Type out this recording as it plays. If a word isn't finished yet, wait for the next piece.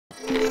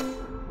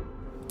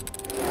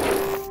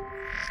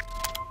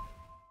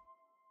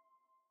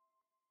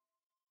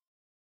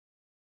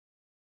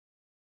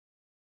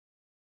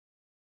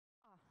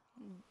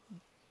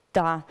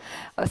Да,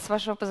 с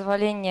вашего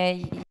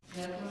позволения.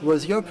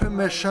 With your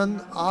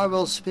permission, I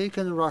will speak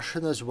in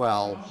Russian as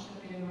well,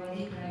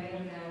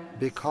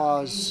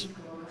 because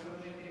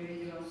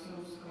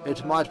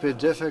it might be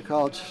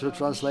difficult to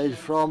translate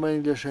from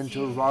English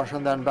into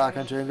Russian, then back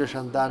into English,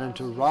 and then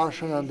into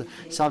Russian, and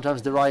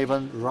sometimes there are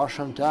even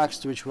Russian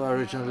texts which were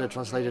originally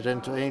translated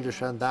into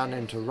English and then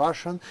into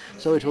Russian,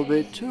 so it will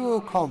be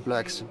too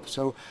complex.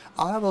 So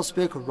I will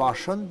speak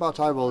Russian, but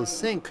I will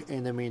think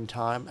in the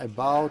meantime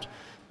about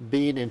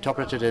being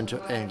interpreted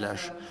into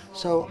English.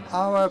 So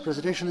our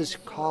presentation is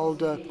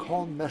called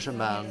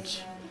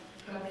co-measurement,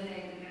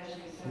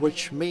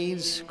 which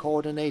means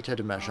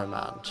coordinated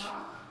measurement,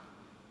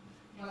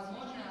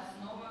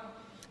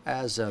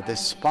 as the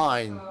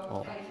spine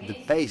or the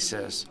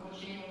basis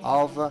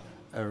of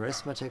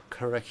arithmetic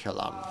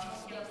curriculum.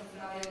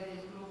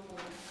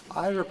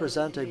 I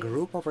represent a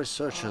group of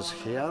researchers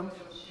here,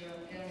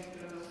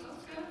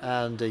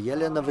 and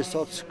Elena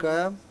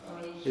Vysotskaya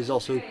is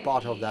also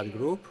part of that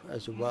group,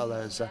 as well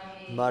as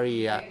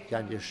Mariya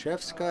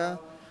Yanishevskaya,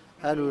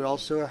 and we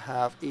also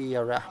have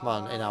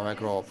Rekhtman in our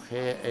group. He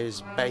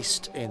is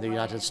based in the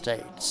United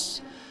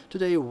States.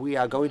 Today we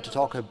are going to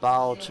talk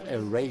about a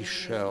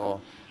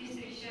ratio.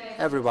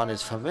 Everyone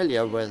is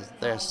familiar with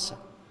this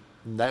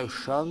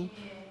notion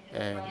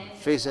in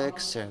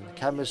physics, in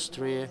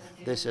chemistry.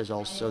 This is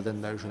also the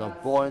notion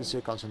of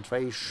buoyancy,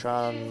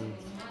 concentration,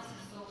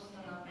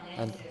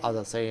 and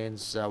other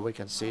things. We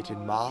can see it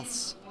in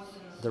maths.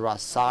 There are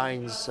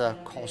sines,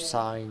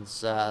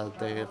 cosines,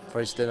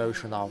 there is the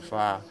notion of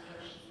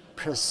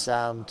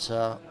percent,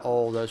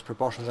 all those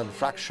proportions and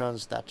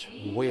fractions that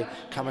we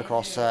come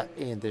across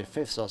in the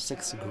 5th or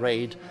 6th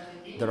grade.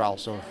 There are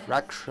also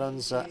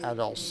fractions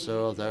and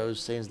also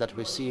those things that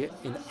we see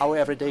in our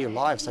everyday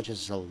life, such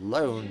as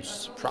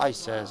loans,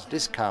 prices,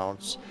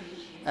 discounts.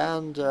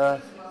 And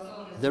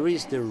there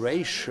is the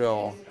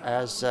ratio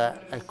as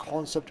a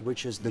concept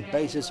which is the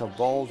basis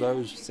of all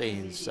those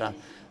things.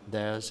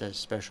 There's a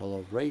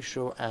special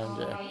ratio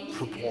and a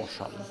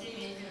proportion.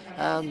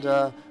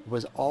 And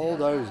with all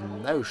those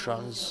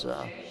notions,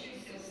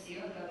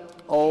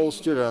 all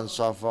students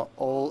of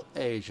all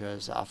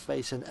ages are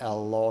facing a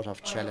lot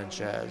of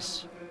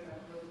challenges.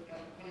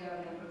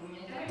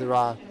 There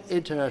are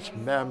internet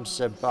memes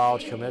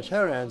about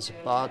humanitarians,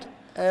 but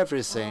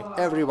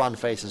everyone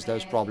faces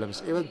those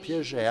problems. Even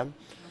Piaget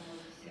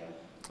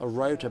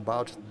wrote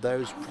about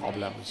those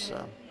problems.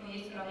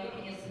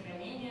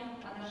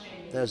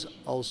 There's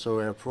also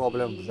a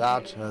problem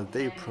that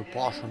the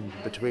proportion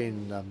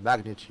between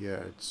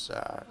magnitudes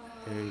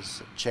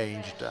is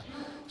changed,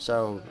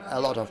 so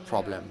a lot of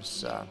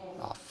problems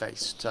are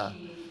faced.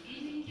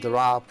 There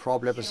are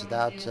problems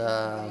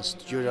that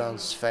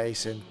students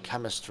face in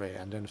chemistry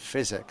and in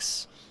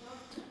physics.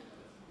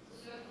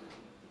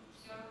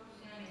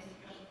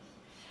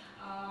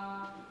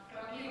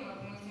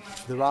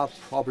 There are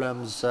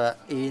problems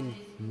in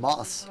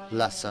math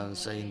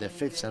lessons in the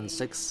 5th and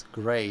 6th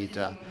grade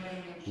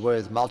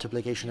with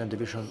multiplication and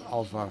division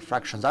of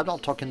fractions. I'm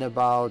not talking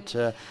about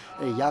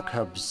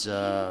Jacob's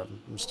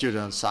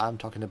students, I'm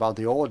talking about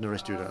the ordinary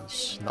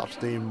students, not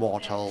the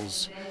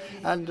immortals.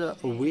 And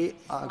we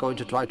are going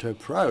to try to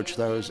approach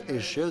those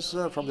issues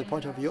from the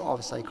point of view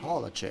of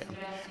psychology.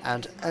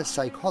 And as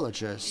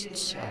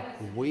psychologists,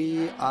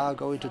 we are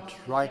going to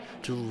try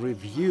to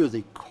review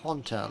the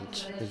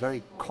content, the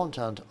very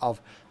content of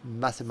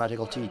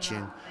mathematical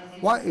teaching.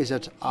 Why is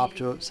it up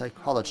to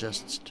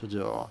psychologists to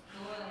do?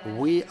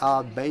 We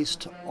are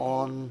based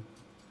on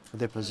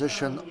the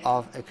position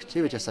of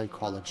activity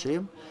psychology,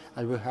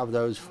 and we have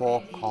those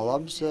 4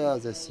 columns,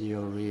 the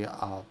theory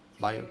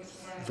by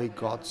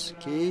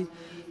Vygotsky,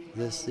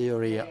 the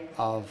theory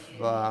of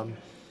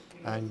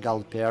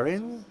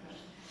Galperin.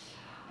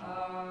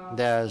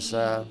 There's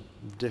a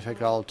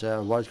difficult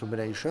word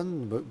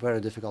combination,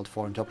 very difficult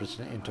for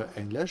interpreting into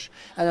English.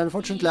 And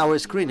unfortunately, our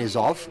screen is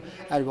off,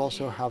 and we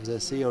also have the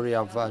theory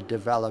of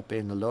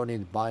developing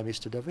learning by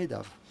Mr.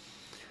 Davydov.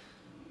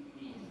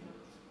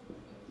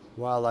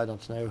 Well, I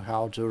don't know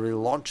how to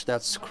relaunch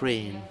that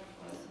screen.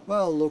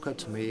 Well, look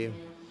at me.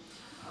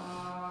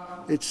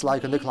 It's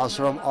like in the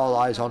classroom, all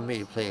eyes on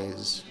me,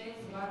 please.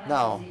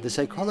 Now, the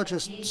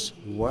psychologist's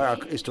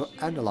work is to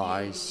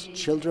analyze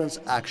children's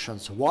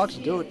actions. What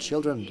do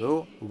children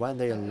do when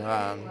they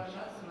learn?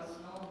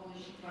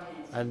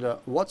 And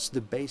what's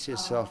the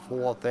basis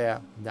for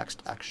their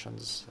next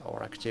actions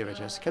or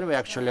activities? Can we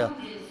actually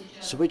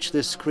switch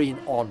this screen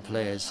on,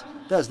 please?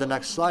 There's the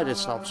next slide.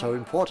 It's not so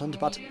important,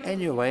 but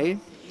anyway,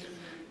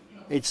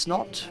 it's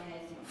not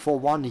for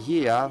 1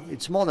 year,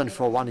 it's more than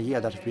for 1 year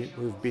that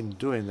we've been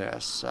doing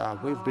this.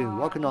 We've been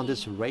working on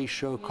this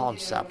ratio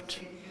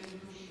concept.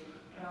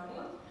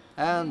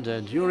 And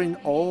during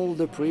all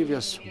the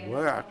previous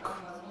work,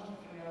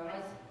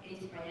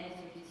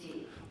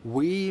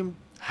 we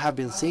have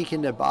been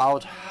thinking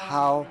about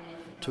how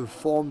to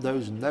form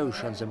those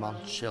notions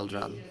among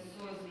children.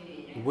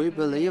 We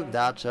believe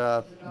that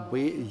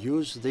we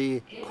use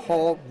the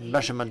core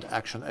measurement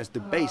action as the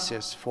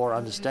basis for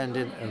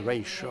understanding a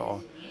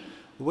ratio,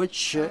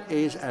 which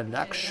is an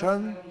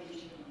action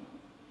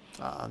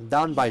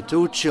done by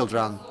two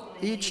children.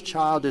 Each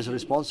child is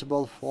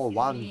responsible for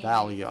one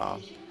value,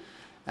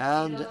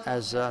 and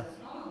as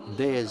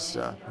these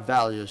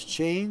values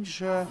change,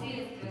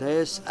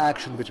 this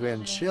action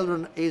between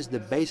children is the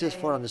basis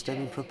for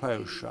understanding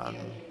proportion.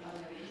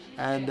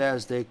 And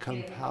there's the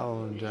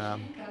compound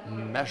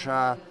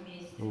measure,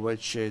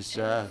 which is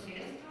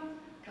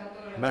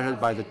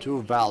measured by the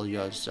two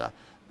values.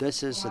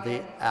 This is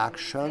the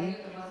action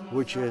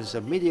which is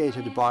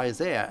mediated by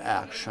their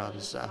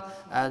actions,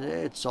 and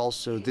it's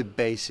also the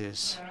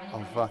basis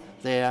of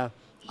their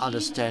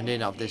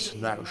understanding of this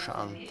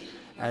notion.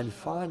 And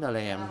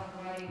finally,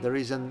 there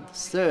is a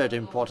third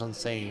important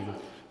thing.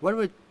 When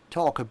we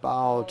talk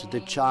about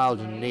the child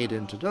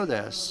needing to do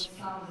this,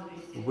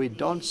 we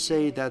don't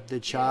say that the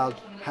child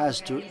has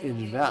to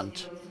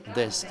invent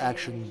this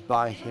action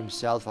by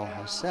himself or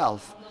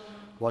herself.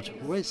 What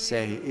we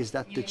say is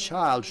that the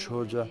child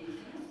should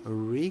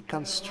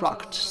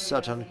reconstruct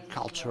certain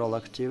cultural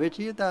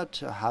activity that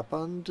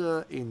happened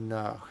in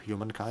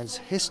humankind's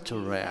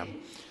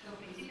history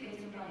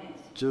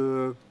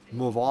to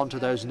move on to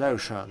those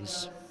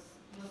notions.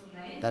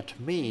 That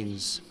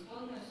means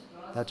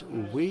that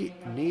we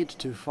need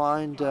to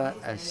find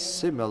a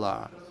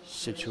similar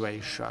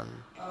situation,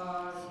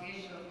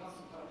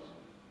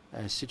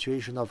 a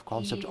situation of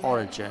concept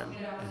origin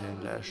in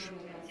English.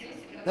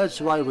 That's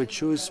why we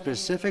choose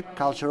specific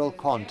cultural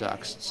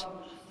contexts.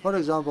 For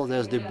example,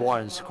 there's the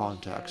buoyancy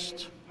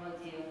context.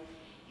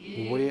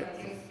 We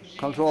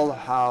control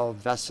how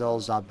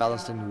vessels are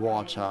balanced in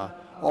water,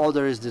 or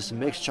there is this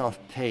mixture of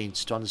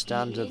paints to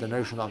understand the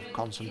notion of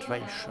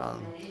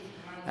concentration.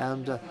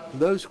 And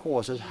those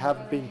courses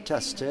have been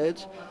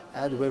tested,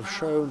 and we've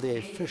shown the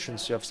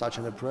efficiency of such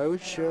an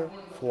approach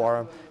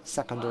for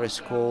secondary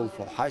school,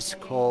 for high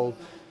school.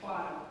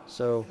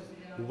 So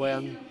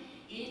when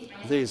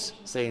these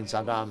things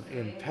are done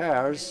in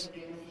pairs,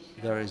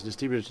 there is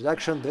distributed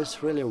action,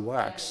 this really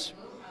works.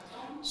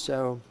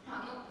 So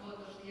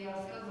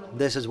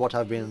this is what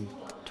I've been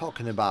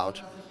talking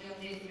about.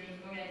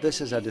 This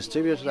is a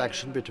distributed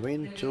action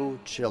between two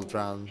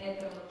children.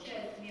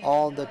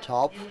 On the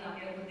top,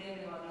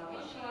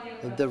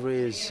 there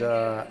is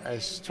a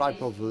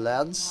stripe of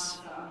lens,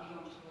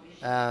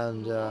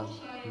 and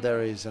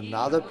there is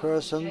another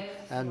person,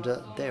 and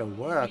their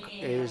work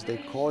is the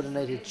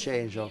coordinated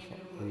change of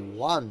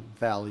one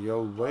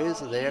value with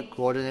their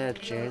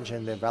coordinated change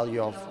in the value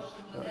of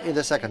in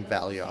the second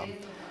value.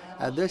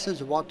 And this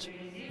is what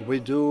we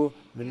do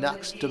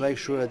next to make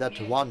sure that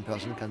one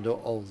person can do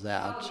all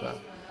that,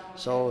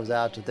 so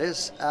that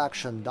this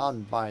action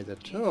done by the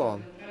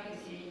two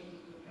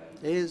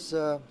is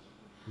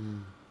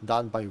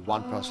done by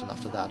one person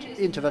after that.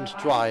 Intervent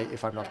dry,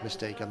 if I'm not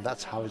mistaken.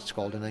 That's how it's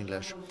called in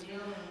English.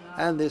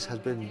 And this has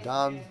been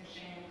done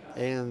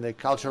in the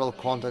cultural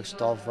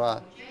context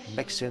of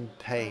mixing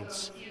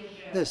paints.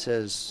 This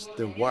is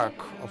the work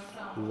of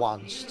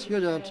one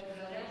student.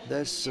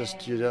 This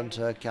student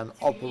can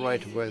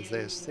operate with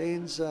these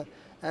things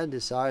and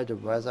decide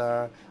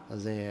whether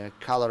the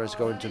color is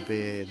going to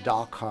be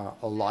darker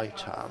or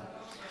lighter.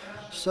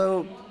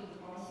 So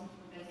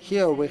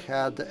here we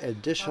had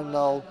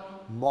additional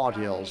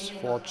modules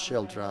for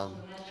children.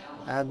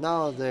 And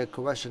now the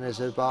question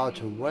is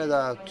about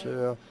whether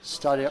to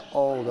study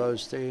all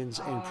those things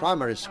in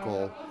primary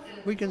school.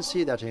 We can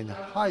see that in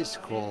high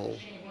school,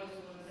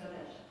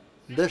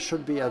 this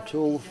should be a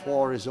tool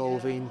for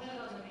resolving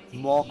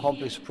more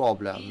complex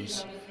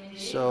problems.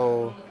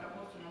 So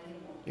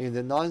in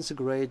the ninth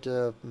grade,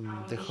 the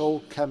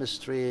whole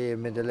chemistry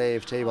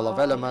Mendeleev table of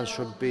elements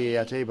should be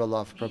a table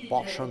of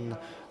proportion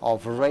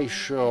of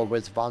ratio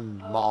with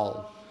 1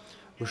 mole.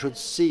 We should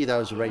see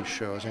those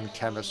ratios in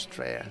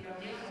chemistry.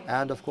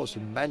 And of course,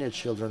 many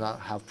children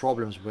have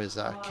problems with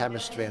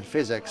chemistry and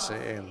physics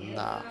in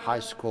high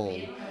school.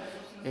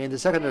 In the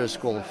secondary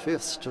school,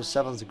 5th to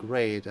 7th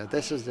grade,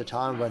 this is the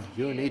time when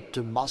you need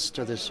to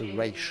master this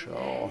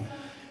ratio.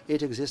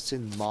 It exists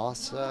in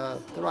math.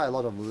 There are a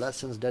lot of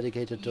lessons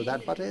dedicated to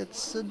that, but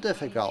it's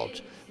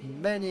difficult.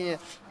 Many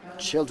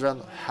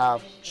children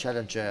have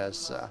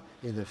challenges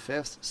in the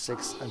 5th,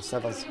 6th, and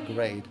 7th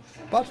grade.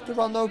 But there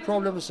are no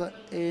problems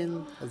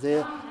in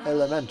the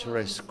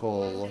elementary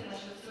school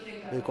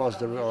because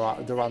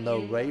there are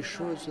no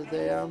ratios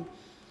there.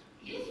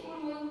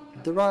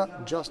 There are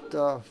just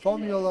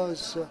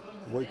formulas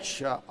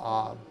which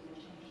are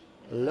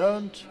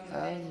learned,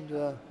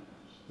 and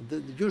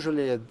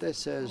usually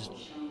this is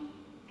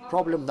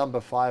problem number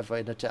 5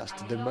 in a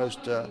test, the most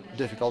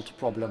difficult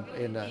problem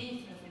in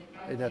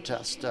a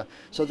test.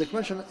 So the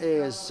question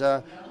is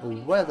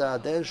whether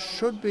there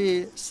should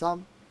be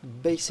some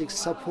basic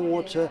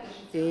support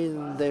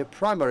in the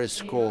primary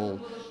school,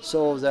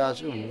 so that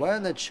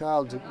when a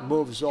child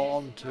moves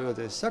on to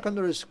the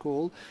secondary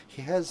school,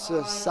 he has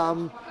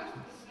some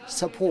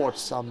support,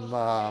 some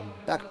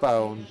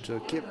backbone to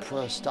keep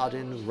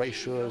studying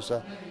ratios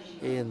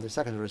in the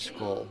secondary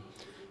school.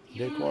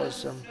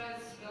 Because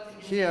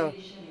here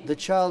the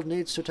child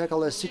needs to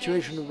tackle a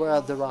situation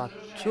where there are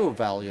two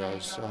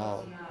values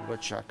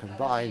which are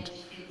combined.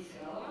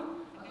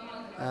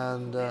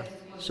 And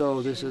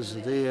So this is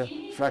the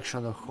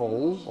fraction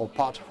whole or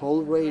part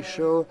whole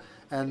ratio,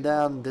 and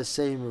then the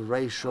same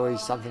ratio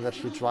is something that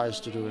he tries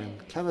to do in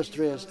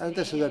chemistry, and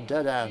this is a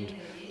dead end.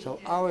 So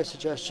our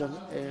suggestion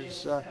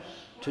is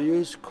to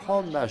use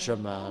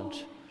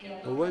co-measurement,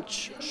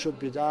 which should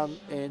be done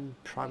in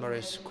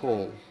primary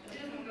school.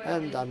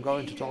 And I'm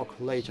going to talk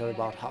later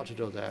about how to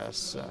do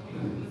this.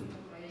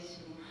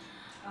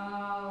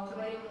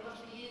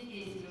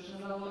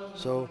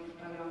 So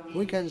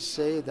we can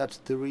say that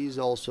there is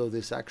also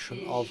this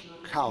action of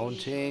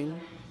counting,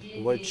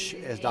 which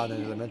is done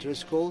in elementary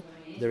school.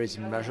 There is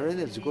measuring.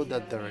 It's good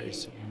that there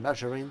is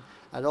measuring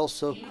and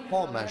also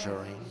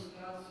co-measuring.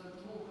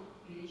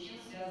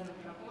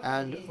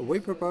 And we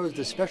propose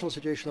the special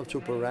situation of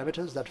two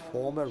parameters that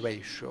form a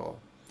ratio.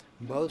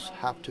 Both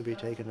have to be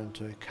taken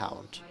into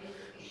account.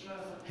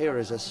 Here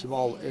is a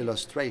small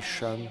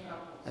illustration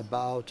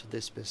about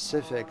the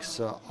specifics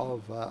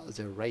of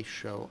the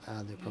ratio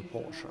and the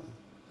proportion.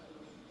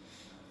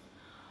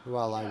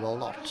 Well, I will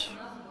not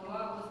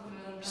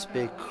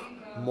speak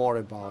more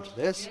about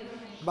this,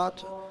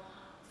 but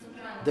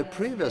the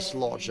previous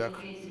logic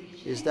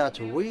is that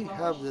we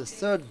have the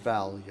third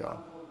value,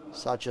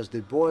 such as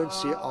the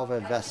buoyancy of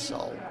a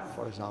vessel,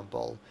 for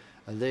example,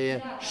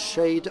 the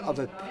shade of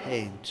a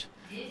paint,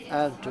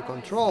 and to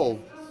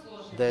control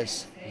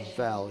this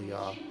value,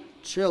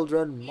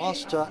 children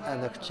master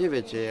an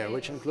activity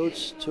which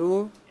includes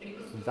two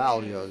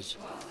values,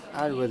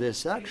 and with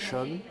this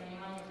action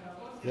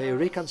they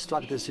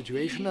reconstruct the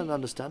situation and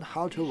understand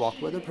how to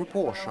work with the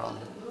proportion.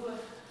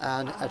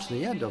 And at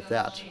the end of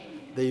that,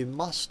 they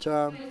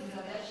master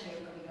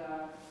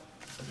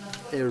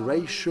a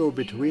ratio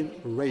between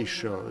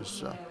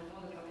ratios.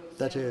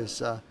 That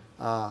is,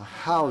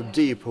 how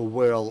deep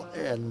will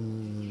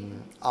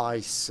an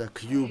ice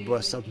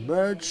cube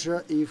submerge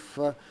if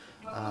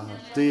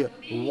the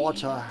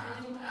water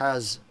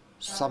has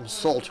some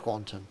salt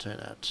content in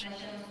it.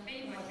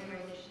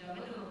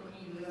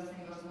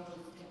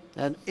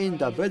 And in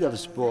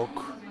Davydov's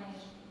book,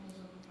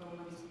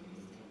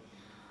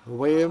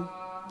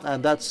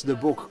 and that's the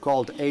book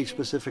called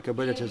Age-Specific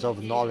Abilities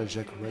of Knowledge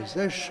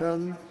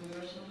Acquisition,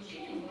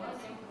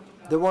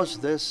 there was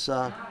this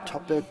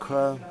topic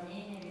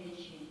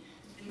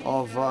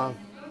of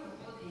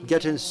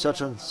getting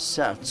certain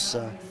sets.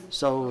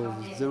 So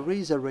there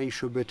is a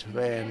ratio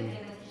between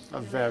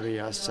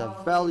various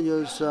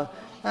values,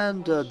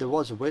 and there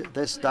was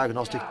this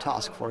diagnostic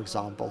task, for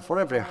example. For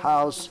every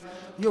house,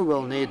 you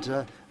will need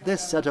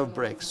this set of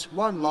bricks,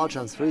 one large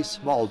and three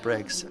small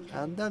bricks,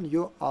 and then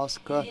you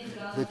ask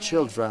the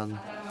children.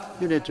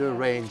 You need to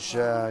arrange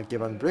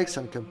given bricks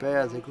and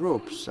compare the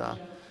groups.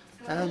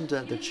 And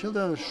the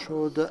children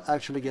should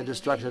actually get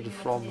distracted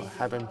from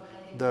having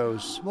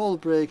those small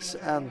bricks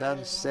and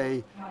then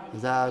say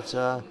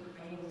that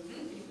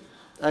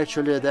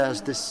actually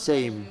there's the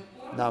same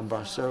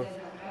number. So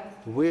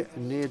we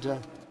need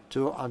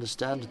to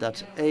understand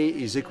that A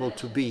is equal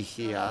to B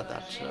here,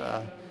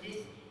 that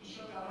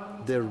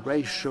the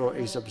ratio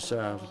is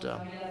observed.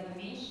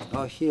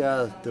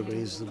 Here there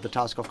is the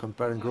task of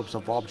comparing groups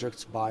of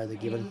objects by the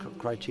given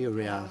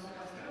criteria.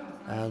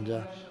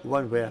 And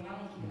when we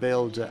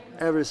build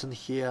everything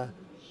here,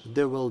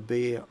 there will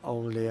be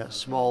only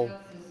small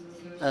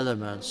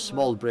elements,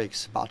 small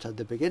bricks. But at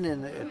the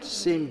beginning, it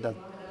seemed that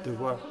there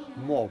were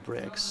more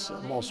bricks,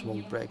 more small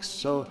bricks.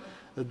 So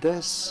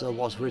this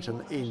was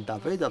written in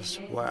Davydov's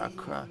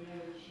work,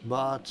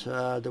 but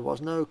there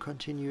was no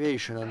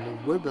continuation.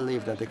 And we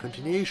believe that the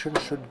continuation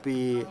should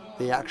be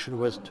the action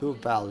with two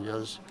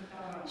values.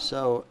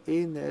 So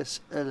in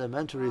this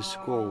elementary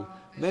school,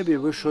 maybe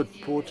we should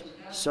put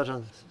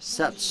certain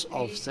sets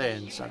of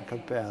things and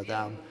compare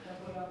them,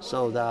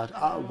 so that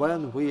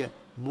when we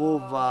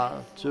move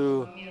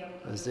to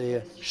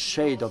the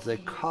shade of the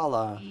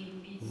color,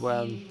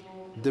 when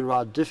there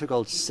are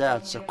difficult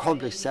sets,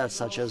 complex sets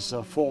such as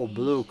 4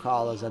 blue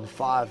colors and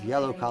 5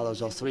 yellow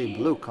colors, or 3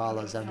 blue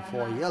colors and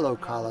 4 yellow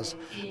colors,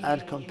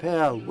 and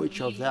compare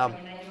which of them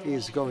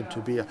is going to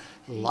be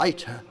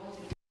lighter,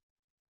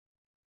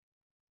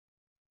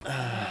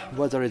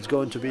 whether it's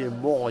going to be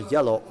more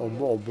yellow or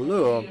more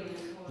blue,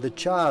 the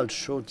child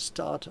should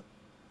start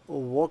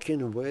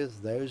working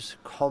with those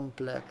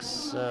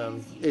complex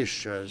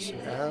issues.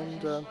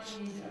 And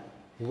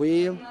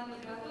we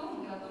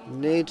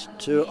need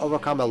to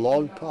overcome a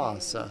long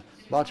path,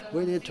 but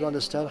we need to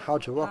understand how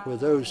to work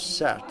with those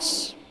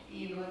sets.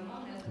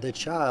 The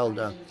child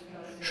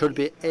should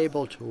be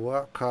able to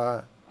work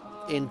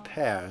in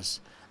pairs,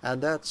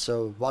 and that's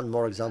one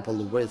more example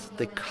with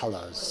the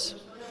colors.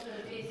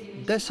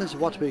 This is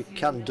what we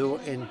can do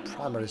in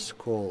primary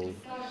school.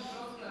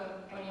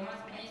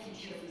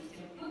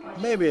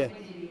 Maybe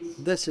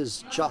this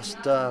is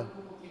just the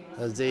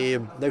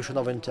notion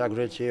of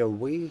integrity.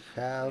 We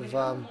have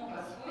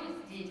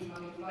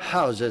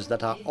houses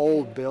that are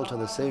all built in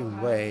the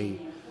same way,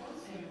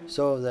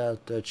 so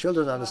that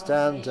children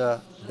understand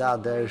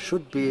that there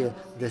should be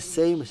the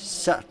same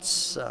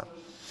sets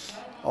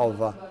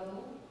of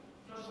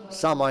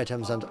some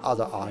items and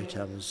other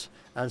items.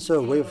 And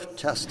so we've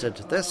tested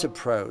this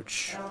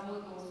approach.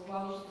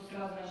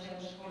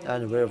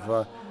 And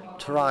we've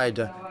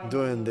tried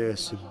doing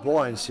this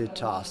buoyancy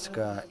task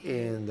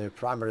in the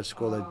primary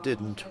school. It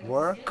didn't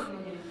work.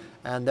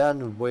 And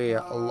then we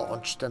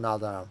launched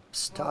another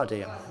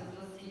study.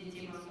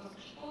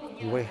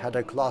 We had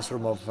a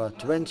classroom of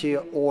 20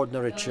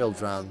 ordinary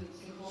children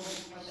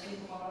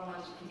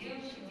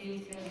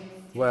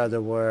where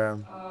there were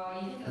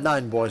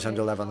 9 boys and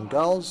 11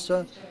 girls.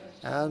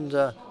 And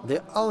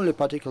the only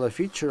particular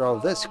feature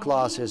of this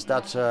class is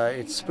that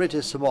it's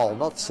pretty small,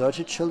 not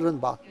 30 children,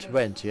 but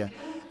 20.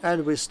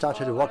 And we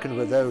started working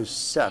with those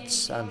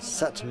sets and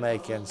set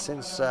making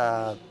since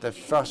the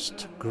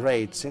first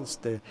grade, since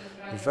the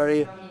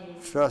very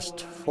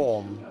first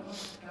form.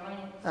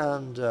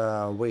 And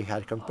we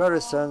had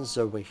comparisons,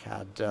 we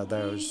had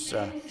those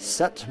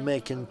set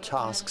making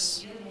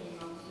tasks.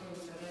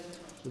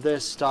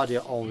 This study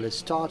only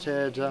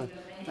started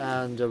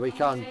and we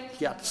can't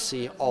yet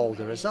see all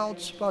the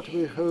results, but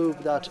we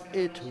hope that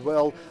it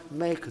will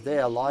make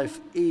their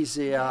life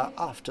easier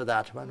after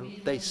that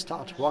when they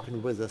start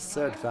working with the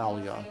third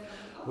value.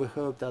 We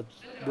hope that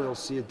we'll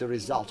see the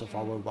result of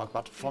our work,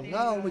 but for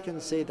now we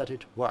can say that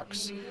it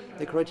works.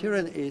 The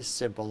criterion is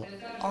simple.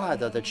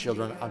 Either the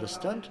children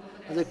understand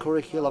the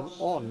curriculum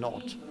or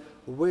not.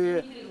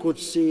 We could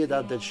see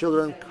that the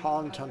children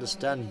can't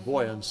understand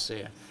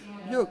buoyancy.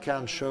 You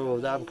can show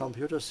them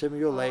computer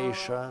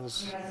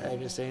simulations,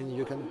 anything,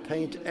 you can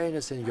paint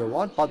anything you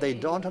want, but they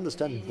don't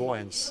understand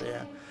buoyancy.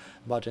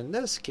 But in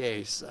this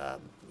case,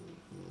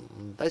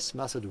 this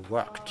method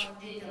worked.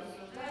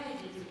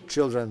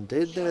 Children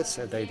did this,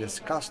 they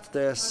discussed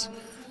this,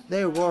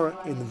 they were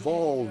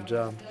involved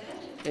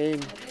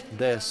in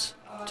this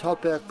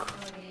topic.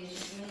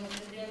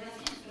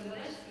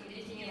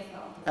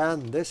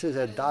 And this is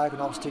a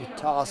diagnostic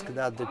task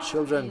that the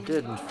children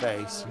didn't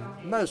face.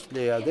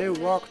 Mostly they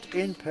worked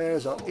in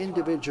pairs or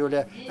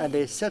individually, and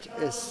they set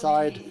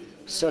aside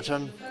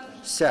certain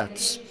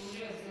sets.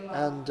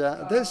 And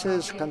this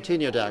is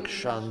continued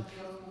action.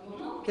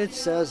 It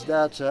says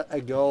that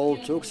a girl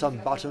took some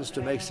buttons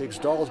to make 6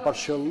 dolls, but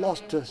she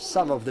lost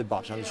some of the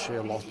buttons.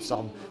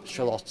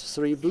 She lost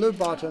 3 blue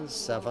buttons,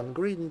 7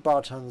 green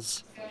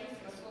buttons.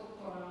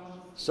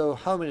 So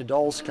how many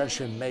dolls can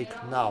she make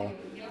now?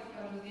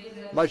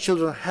 My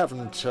children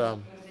haven't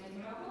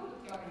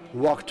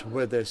worked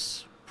with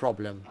this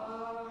problem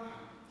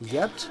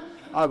yet.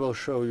 I will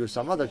show you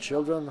some other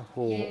children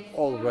who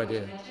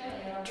already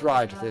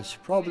tried this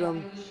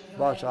problem,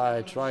 but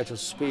I try to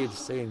speed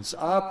things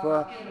up.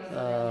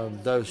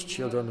 Those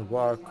children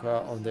work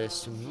on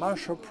this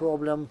Marshall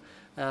problem,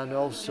 and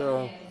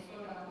also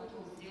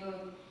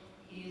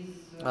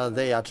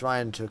they are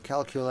trying to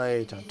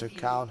calculate and to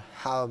count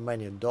how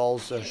many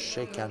dolls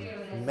she can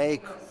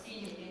make.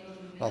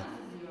 Well,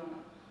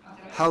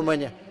 how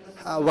many?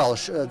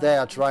 They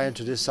are trying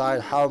to decide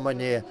how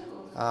many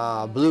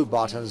blue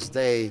buttons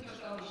they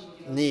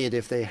need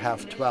if they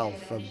have 12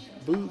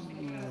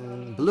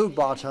 blue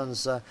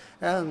buttons,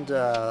 and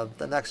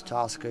the next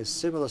task is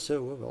similar,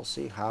 so we will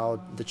see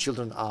how the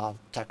children are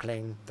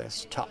tackling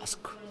this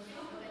task.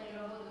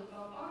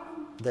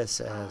 This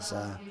is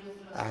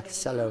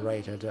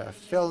accelerated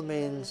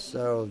filming,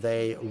 so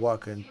they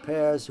work in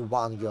pairs.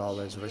 One girl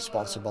is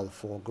responsible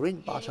for green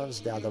buttons,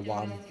 the other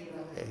one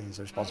is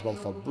responsible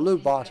for blue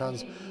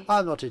buttons.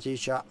 I'm not a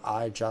teacher,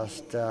 I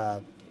just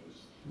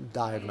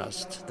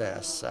diagnosed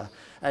this,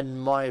 and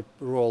my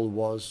role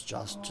was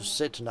just to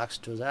sit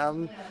next to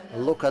them,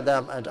 look at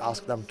them and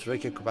ask them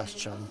tricky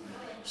questions.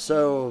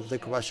 So the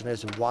question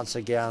is, once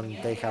again,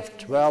 they have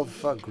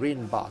 12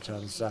 green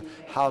buttons.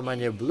 How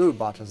many blue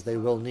buttons they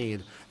will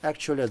need?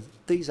 Actually,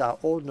 these are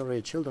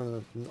ordinary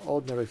children,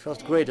 ordinary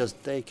first graders.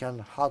 They can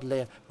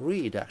hardly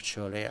read,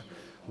 actually.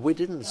 We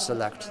didn't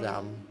select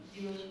them.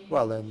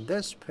 Well, in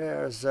this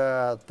pairs,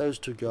 those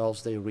 2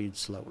 girls, they read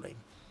slowly.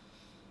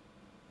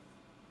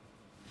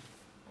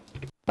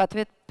 В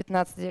ответ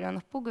 15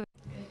 зеленых пуговиц.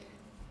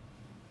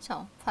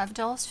 So, 5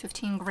 dolls,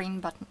 15 green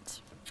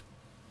buttons.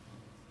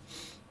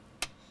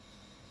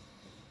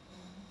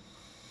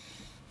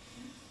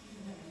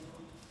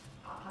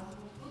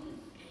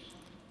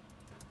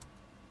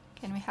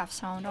 Can we have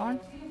sound on?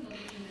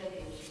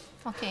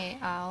 Okay,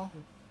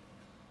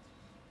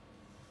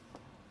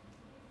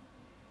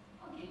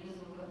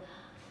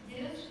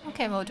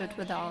 Okay, we'll do it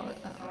without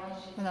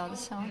the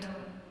sound.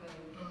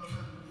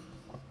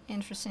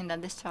 Interesting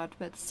that they start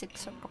with 6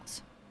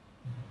 circles.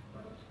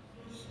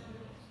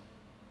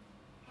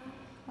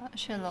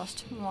 She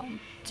lost 1,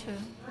 2.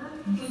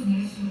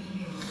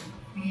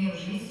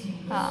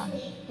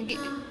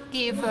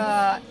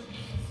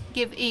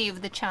 Give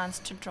Eve the chance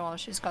to draw.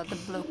 She's got the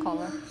blue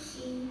color.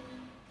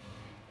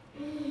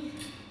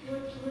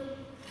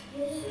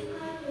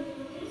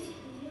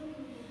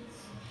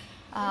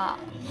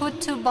 Put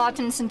 2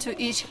 buttons into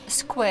each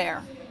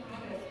square.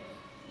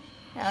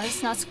 Yeah,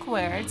 it's not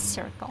square, it's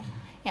circle.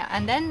 Yeah,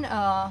 and then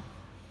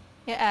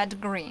you add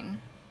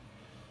green.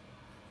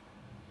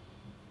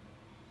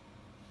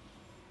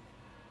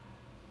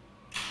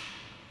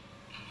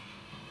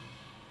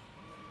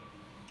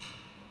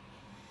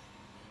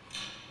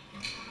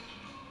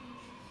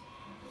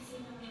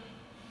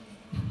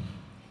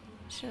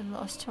 She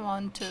lost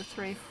 1, 2,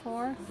 3,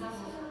 4.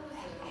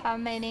 How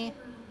many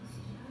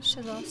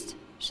she lost?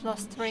 She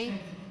lost 3.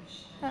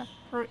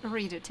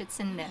 Read it,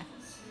 it's in there.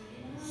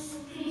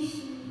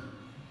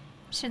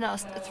 She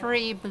lost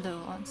 3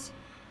 blue ones.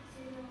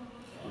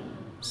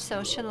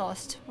 So she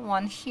lost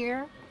 1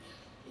 here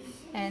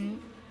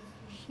and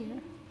here.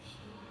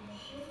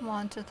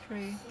 1, 2,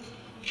 3,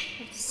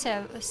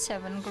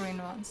 7 green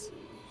ones.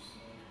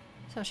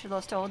 So she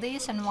lost all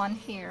these and 1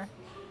 here.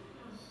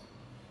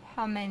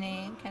 How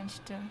many can she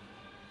do?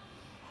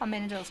 How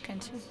many dolls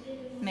can she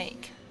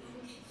make?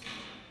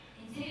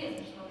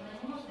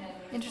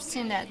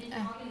 Interesting that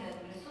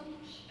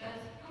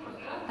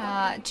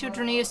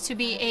children used to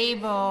be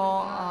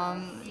able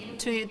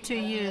to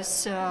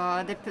use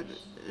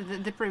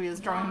the previous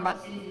drawing,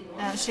 but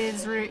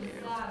she's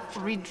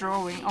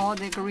redrawing all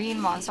the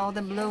green ones, all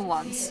the blue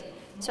ones.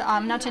 So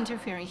I'm not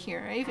interfering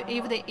here.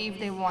 If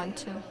they want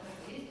to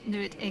do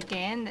it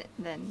again,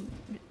 then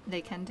they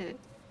can do it.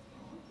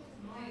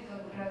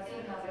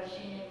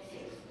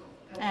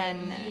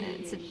 And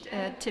it's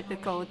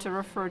typical to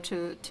refer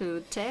to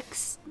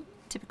text.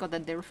 Typical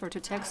that they refer to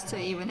text,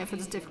 even if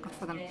it's difficult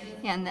for them.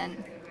 Yeah,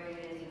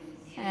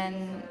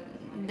 and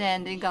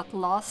then they got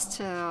lost.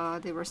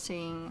 They were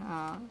saying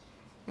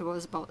it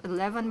was about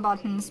 11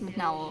 buttons, but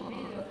now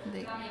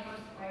they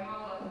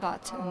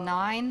got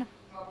 9.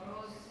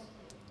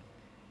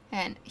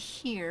 And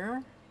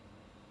here,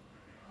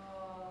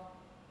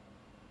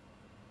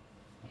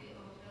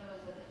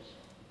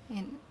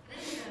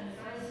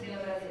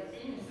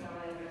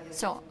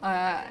 so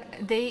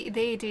they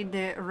did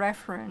the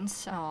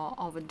reference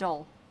of a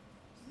doll.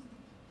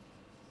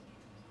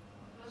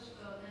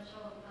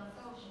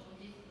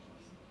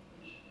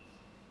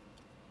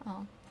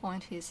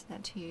 Point is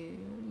that you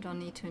don't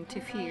need to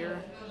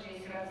interfere.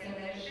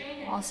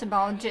 Also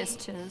about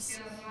gestures.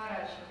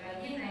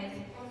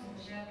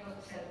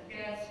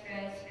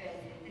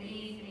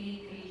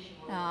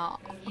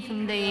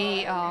 Often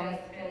they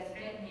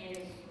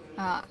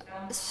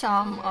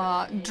some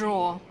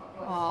draw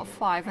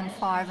 5 and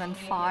 5 and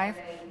 5.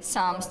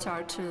 Some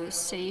start to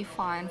say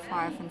 5 and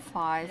 5 and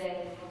 5.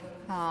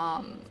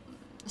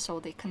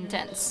 So they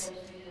condense.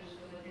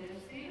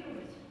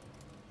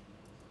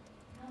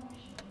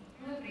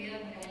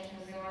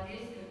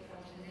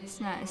 It's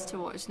nice to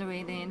watch the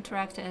way they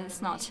interact.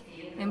 It's not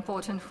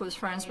important who's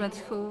friends with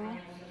who.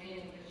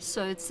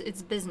 So it's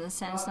business,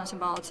 and it's not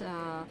about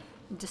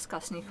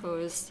discussing who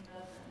is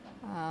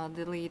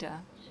the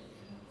leader.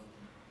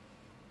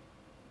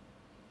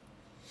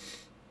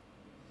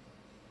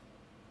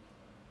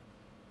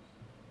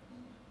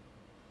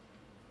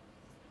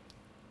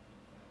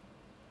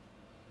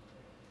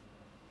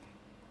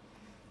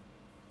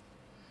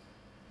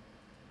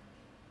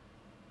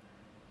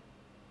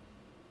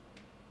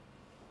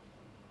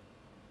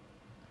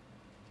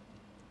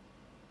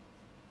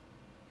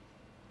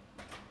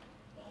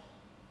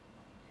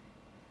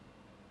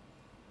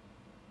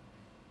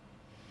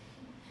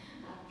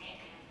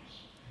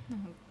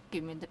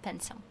 Give me the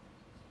pencil.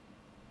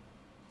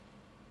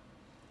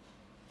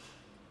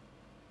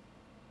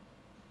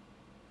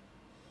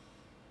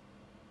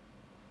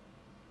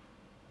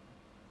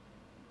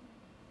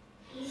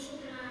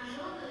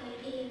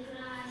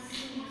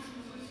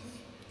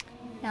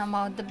 Now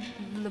about the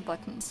blue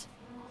buttons.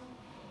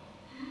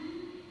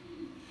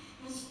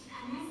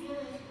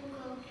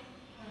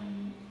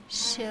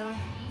 She'll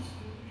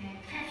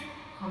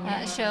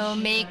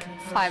make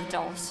 5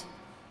 dolls.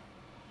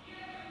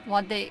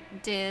 What they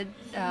did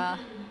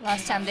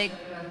last time, they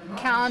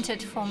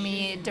counted for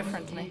me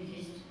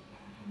differently.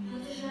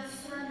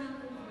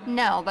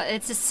 No, but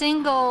it's a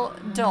single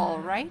doll,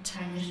 right?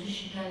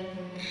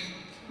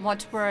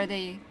 What were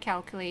they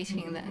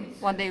calculating then?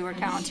 What they were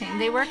counting?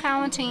 They were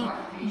counting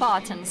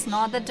buttons,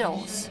 not the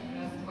dolls.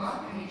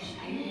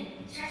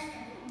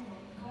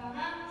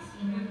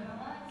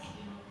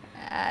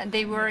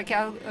 They were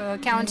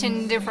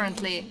counting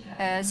differently,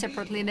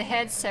 separately the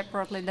head,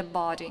 separately the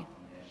body.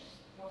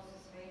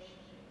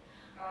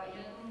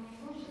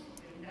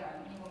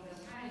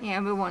 Yeah,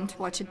 we won't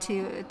watch it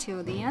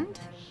till the end.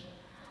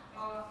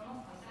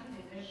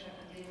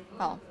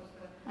 Oh,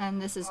 and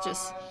this is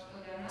just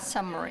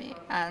summary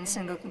and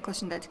single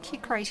conclusion. That key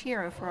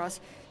criteria for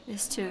us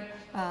is to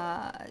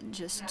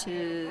just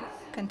to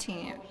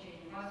continue.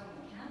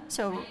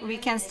 So we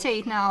can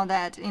state now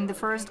that in the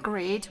first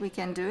grade we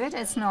can do it.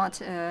 It's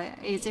not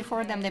easy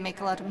for them. They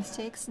make a lot of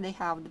mistakes. They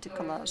have the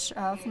decollage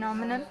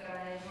phenomenon.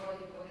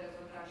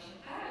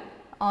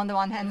 On the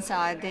one hand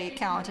side, they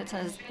count it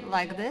as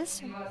like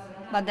this,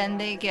 but then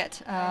they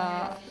get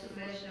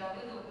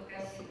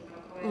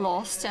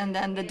lost, and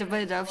then the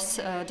Davydov's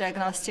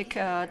diagnostic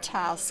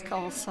task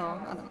also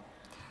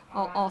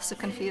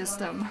confused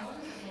them.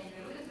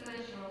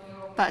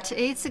 But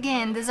it's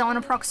again the zone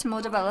of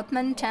proximal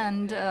development,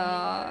 and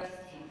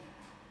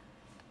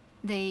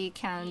they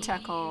can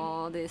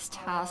tackle these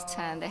tasks,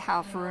 and they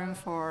have room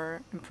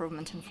for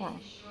improvement and for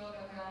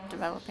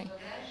developing.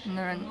 And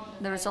then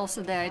there is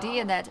also the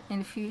idea that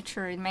in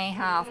future it may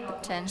have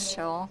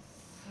potential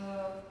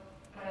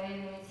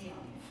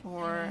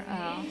for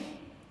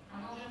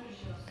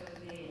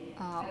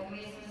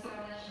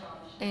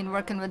in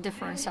working with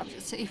different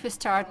subjects. If we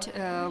start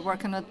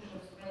working with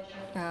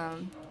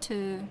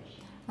two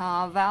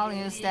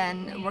values,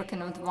 then working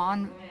with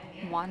one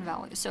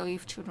value. So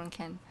if children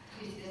can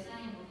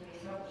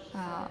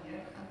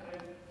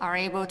are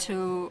able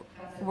to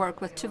work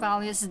with two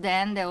values,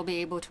 then they'll be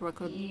able to work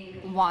with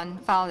one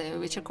value,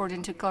 which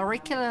according to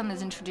curriculum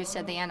is introduced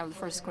at the end of the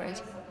first grade.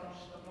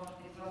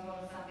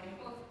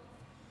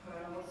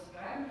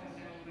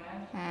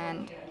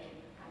 And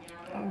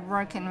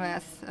working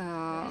with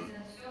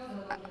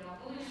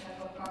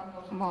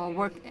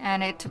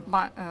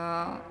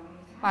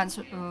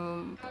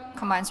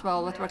combines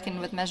well with working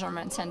with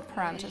measurements and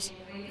parameters.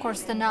 Of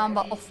course, the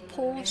number of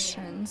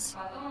portions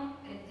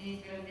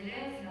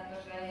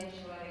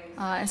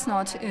is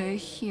not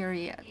here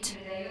yet.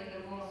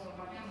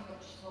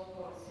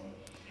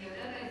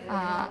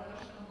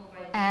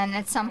 And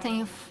it's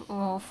something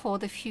for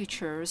the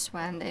futures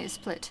when they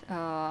split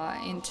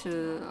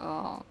into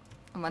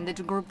when they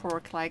do group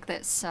work like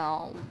this.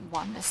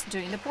 One is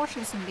doing the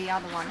portions and the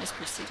other one is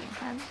proceeding.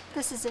 And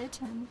this is it.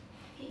 And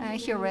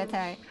herewith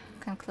I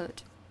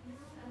conclude.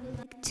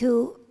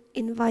 To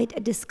invite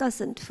a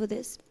discussant for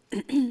this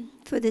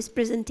for this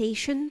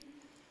presentation.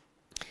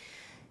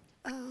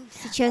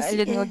 Сейчас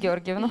Людмила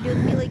Георгиевна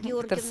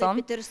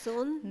Петерсон,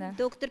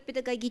 доктор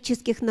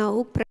педагогических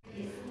наук.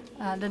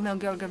 Людмила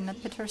Georgievna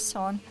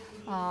Peterson,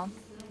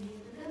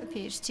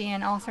 PhD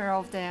and author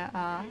of the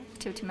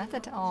activity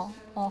method,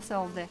 author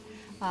of the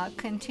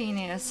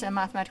continuous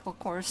mathematical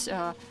course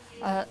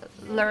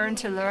Learn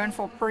to Learn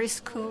for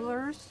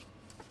preschoolers.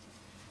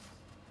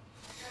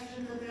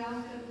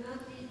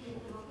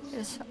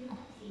 Is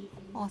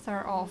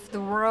author of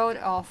The World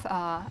of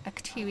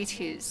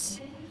Activities.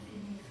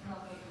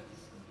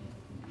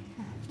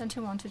 Don't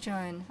you want to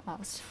join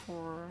us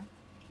for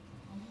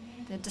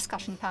the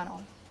discussion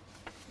panel?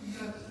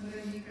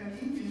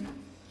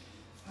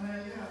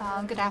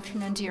 Good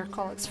afternoon, dear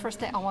colleagues.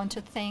 Firstly, I want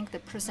to thank the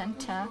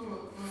presenter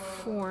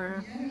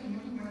for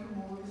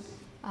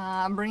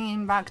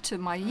bringing back to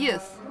my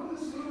youth.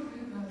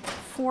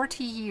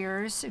 40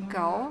 years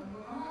ago,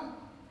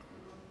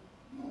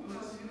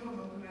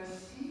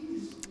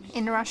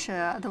 in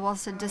Russia, there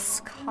was a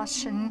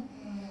discussion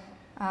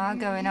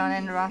going on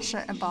in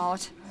Russia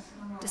about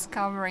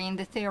discovering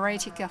the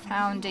theoretical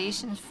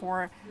foundations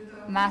for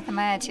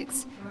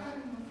mathematics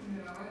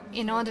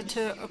in order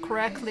to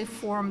correctly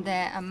form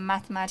the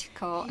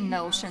mathematical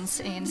notions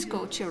in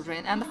school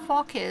children. And the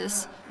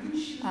focus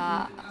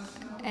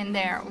in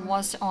there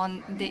was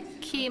on the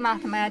key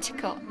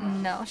mathematical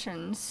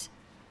notions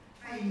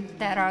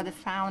that are the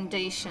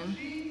foundation,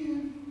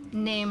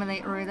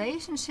 namely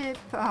relationship,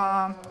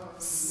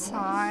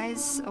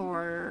 size,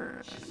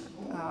 or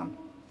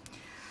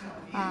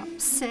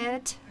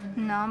set,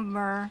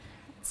 number,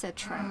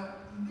 etc.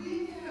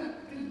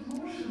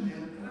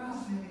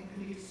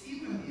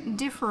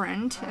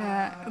 Different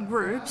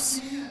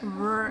groups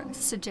were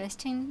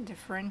suggesting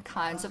different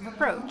kinds of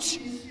approach.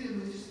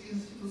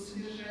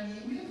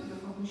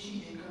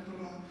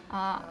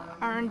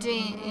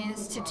 R&D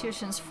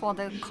institutions for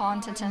the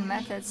content and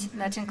methods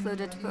that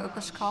included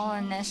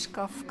Pashkala,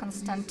 Neshkov,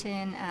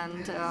 Konstantin,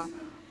 and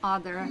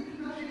other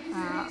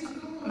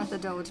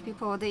methodology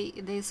people.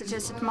 They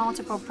suggested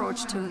multiple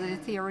approach to the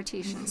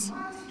theoreticians,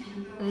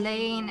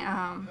 laying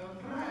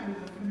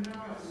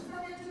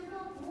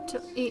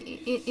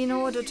in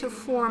order to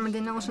form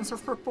the notions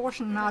of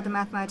proportion and other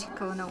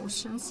mathematical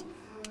notions.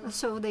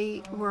 So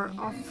they were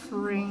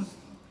offering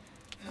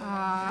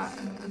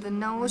the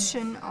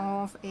notion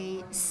of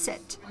a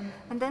set.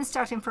 And then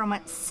starting from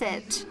a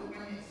set,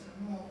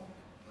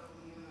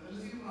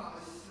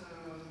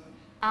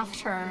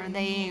 after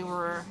they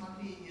were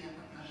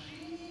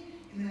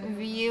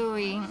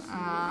viewing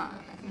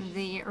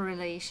the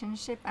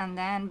relationship, and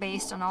then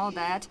based on all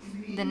that,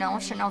 the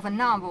notion of a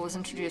number was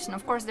introduced. And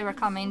of course, they were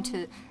coming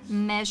to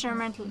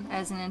measurement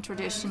as an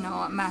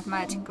traditional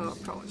mathematical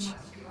approach.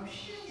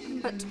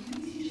 But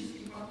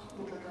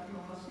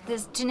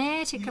this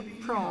genetic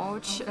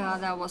approach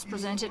that was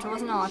presented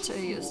was not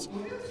used.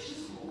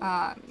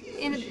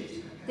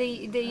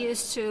 They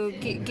used to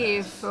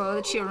give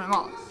the children,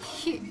 well,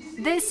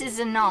 this is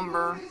a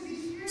number.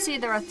 See,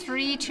 there are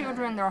 3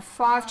 children, there are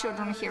 5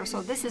 children here,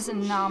 so this is a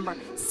number,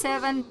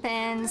 7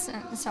 pens,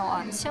 and so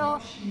on.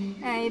 So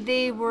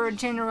they were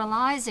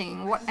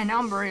generalizing what a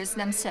number is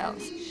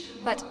themselves.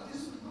 But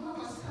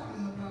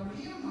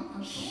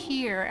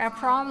here, a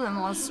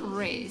problem was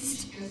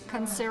raised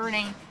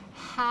concerning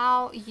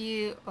how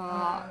you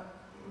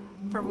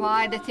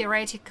provide a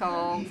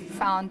theoretical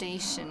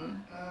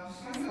foundation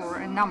for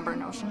a number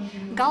notion.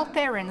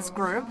 Galperin's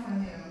group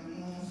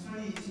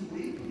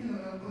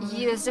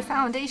used the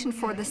foundation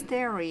for this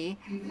theory,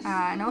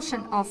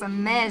 notion of a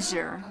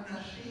measure,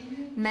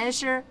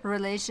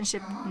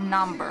 relationship,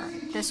 number.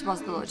 This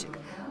was the logic.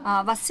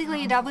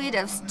 Vasily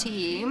Davydov's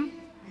team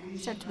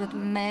started with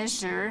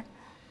measure,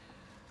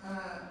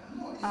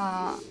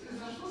 a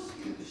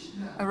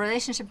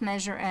relationship,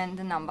 measure, and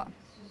the number.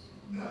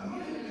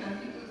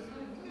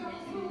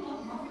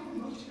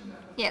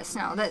 Yes,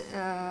 no,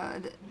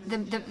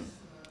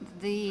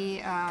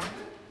 the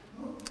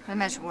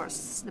measure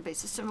was the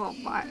basis. Well,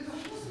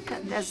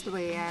 that's the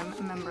way I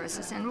remember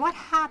it. And what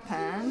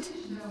happened?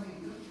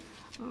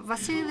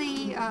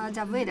 Vasily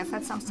Davydov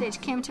at some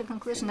stage came to a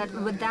conclusion that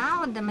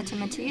without the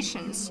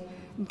mathematicians,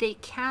 they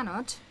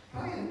cannot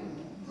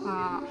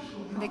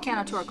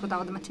work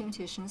without the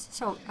mathematicians.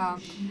 So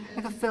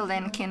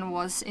Lenkin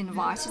was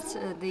invited,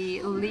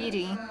 the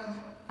leading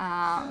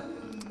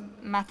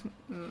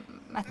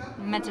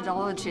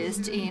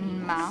methodologist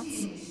in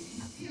maths,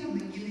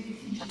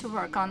 to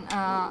work on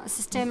a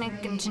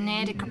systemic and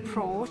genetic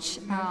approach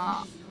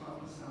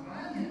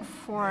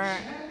for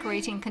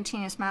creating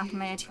continuous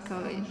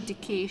mathematical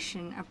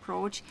education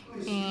approach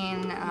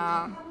in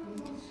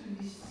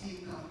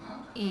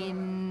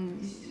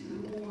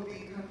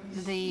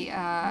the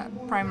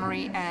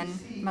primary and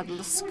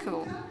middle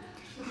school.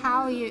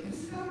 How you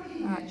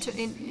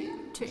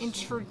to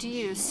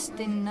introduce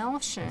the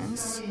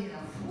notions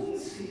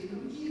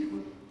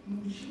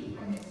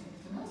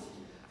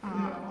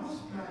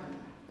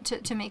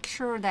to make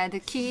sure that the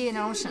key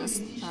notions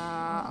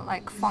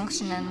like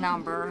function and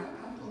number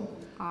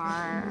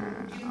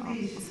are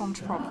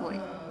formed properly.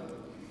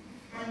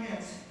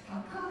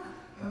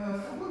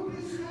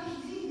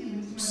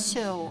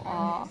 So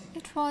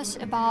it was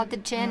about the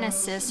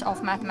genesis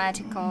of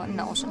mathematical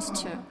notions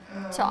too.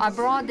 So I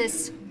brought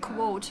this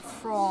quote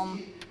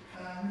from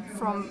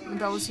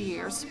those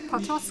years.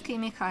 Potocki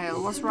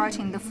Mikhail was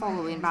writing the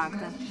following back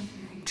then.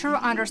 True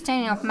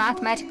understanding of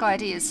mathematical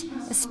ideas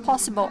is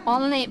possible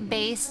only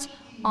based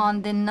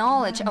on the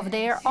knowledge of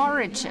their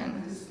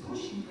origin,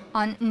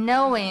 on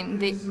knowing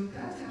the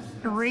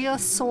real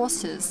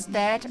sources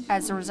that,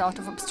 as a result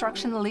of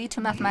abstraction, lead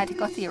to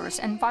mathematical theories,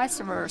 and vice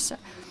versa.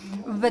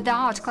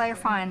 Without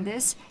clarifying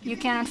this, you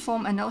cannot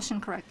form a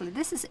notion correctly.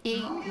 This is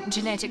a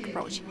genetic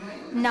approach.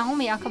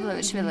 Naomi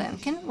Yakovlevich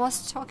Vilenkin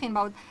was talking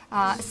about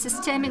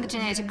systemic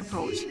genetic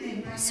approach.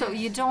 So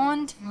you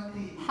don't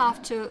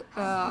have to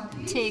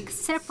take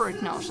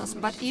separate notions,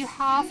 but you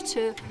have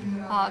to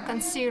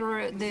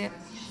consider the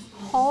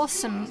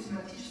wholesome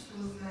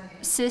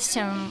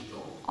system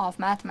of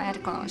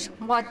mathematical notion.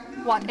 What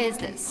is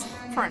this?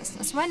 For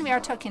instance, when we are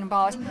talking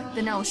about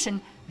the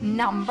notion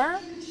number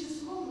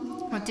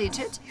or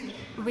digit,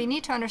 we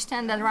need to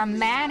understand that there are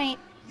many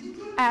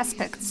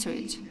aspects to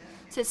it.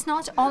 So it's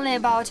not only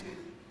about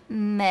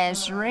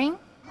measuring,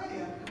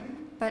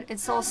 but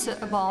it's also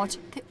about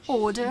the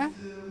order,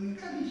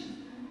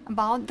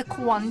 about the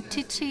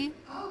quantity.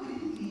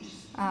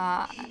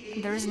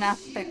 There is an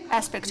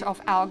aspect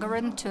of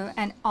algorithm too,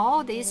 and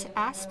all these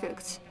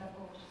aspects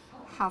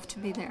have to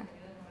be there.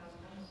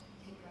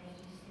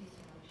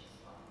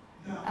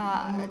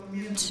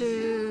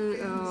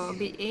 To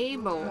be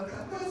able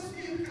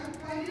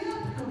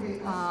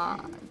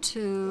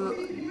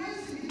to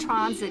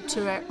transit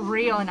to a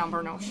real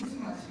number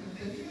notion.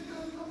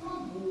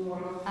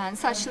 And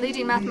such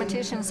leading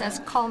mathematicians as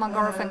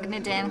Kolmogorov and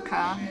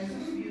Gnedenko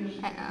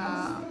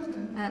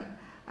and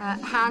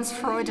Hans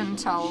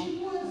Freudenthal,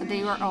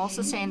 they were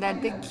also saying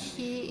that the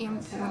key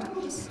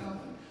importance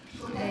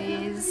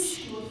is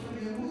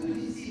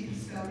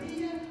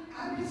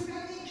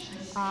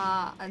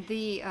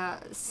the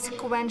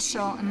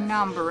sequential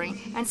numbering.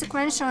 And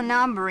sequential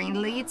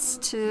numbering leads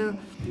to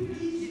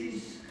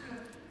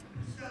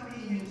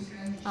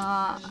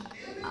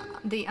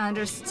the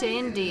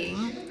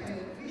understanding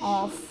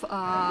of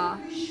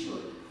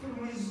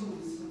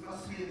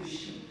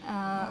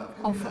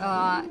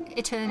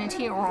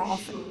eternity or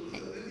of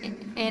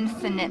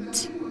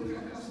infinite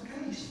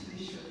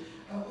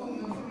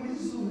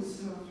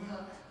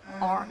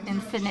or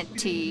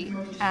infinity,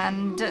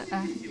 and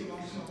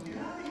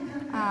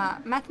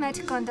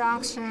mathematical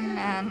induction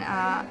and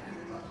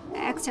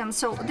axiom.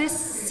 So this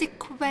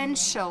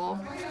sequential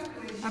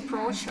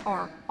approach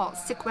or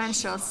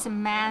sequential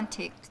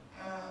semantic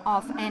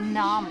of a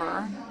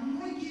number,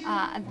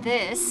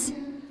 this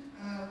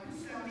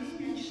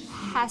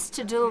has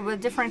to do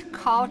with different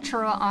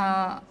cultural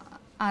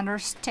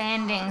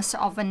understandings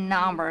of a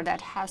number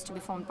that has to be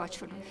formed by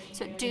children.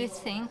 So do you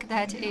think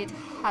that it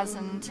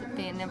hasn't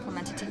been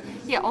implemented?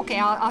 Yeah, okay,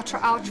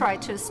 I'll try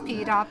to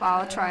speed up.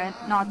 I'll try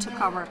not to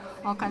cover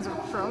all kinds of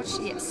approach.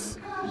 Yes.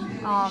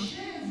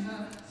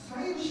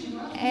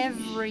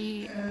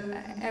 Every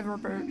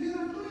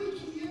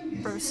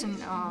person,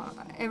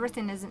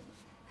 everything is,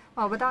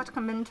 well, without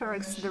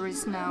commentaries, there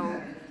is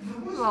no,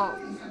 well,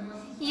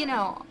 you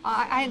know,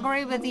 I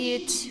agree with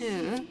you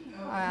too.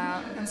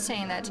 I'm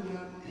saying that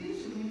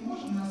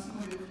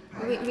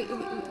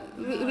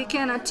we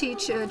cannot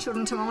teach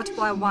children to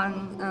multiply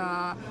 1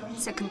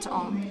 second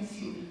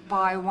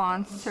by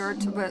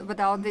 1/3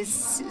 without this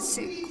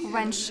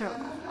sequential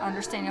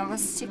understanding of a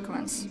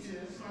sequence.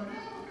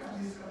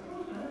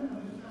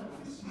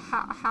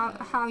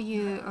 How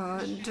you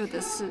do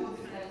this?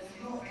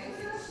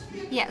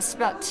 Yes,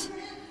 but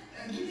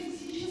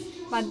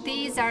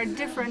these are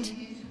different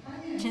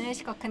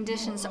genetical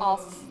conditions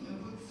of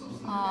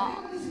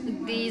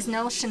these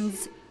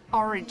notions'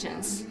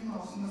 origins.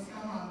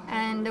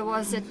 And there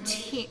was a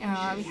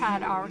we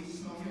had our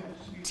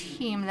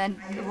team that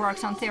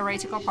works on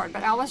theoretical part,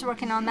 but I was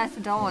working on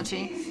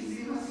methodology.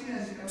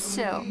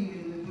 So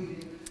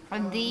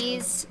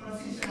these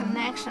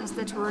connections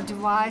that were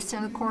devised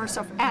in the course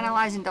of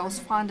analyzing those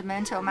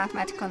fundamental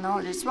mathematical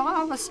knowledges, while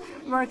I was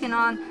working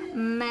on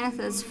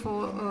methods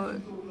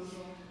for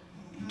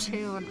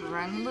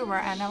children, we were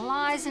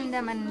analyzing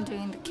them and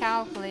doing the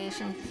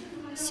calculation.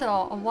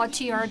 So what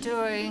you are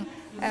doing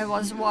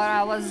was what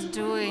I was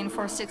doing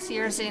for 6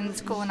 years in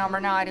school number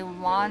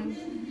 91.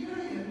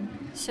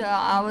 So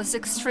I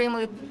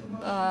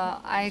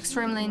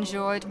extremely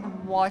enjoyed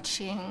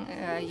watching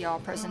your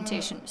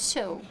presentation.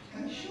 So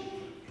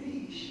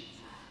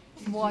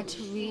what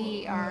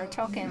we are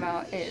talking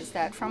about is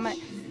that from a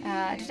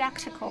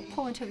didactical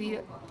point of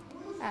view,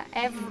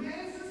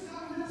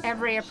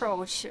 every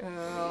approach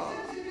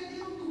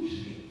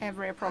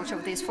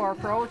of these four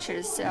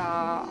approaches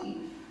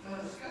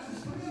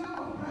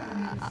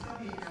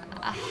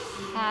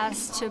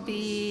has to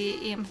be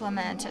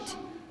implemented,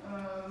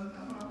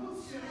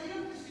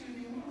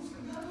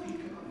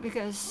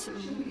 because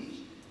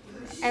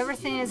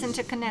everything is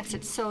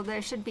interconnected, so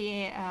there should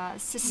be a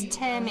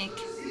systemic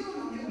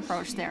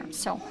approach there.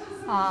 So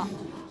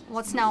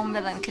what's now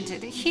Milenko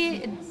did?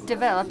 He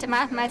developed a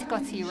mathematical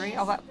theory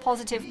of a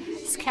positive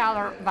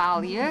scalar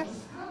value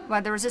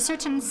where there is a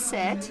certain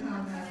set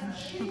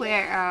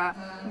where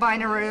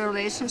binary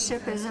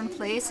relationship is in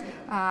place,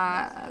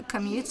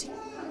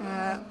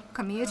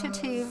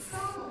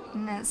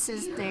 commutativeness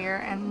is there,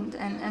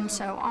 and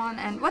so on,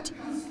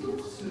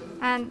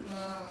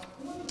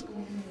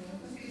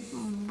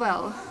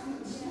 well,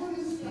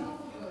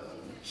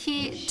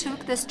 he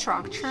took the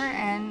structure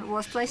and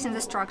was placing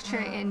the structure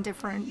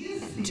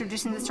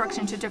introducing the structure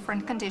into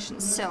different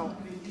conditions. So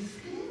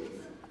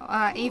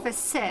if a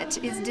set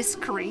is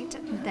discrete,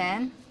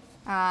 then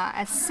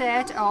a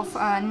set of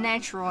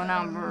natural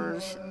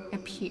numbers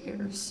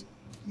appears.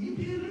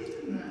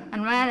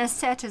 And when a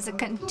set is a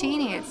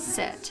continuous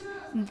set,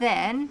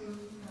 then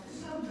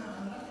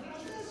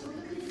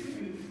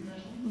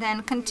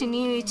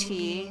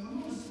continuity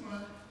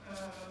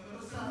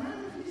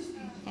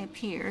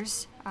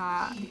appears,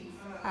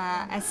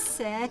 a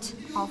set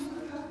of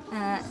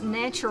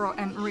natural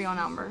and real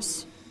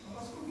numbers.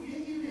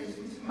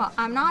 Well,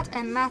 I'm not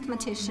a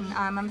mathematician,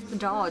 I'm a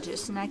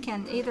methodologist, and I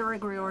can either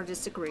agree or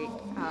disagree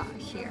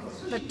here.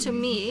 But to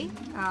me,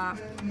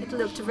 it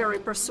looked very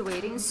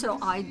persuading, so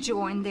I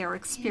joined their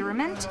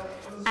experiment,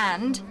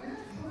 and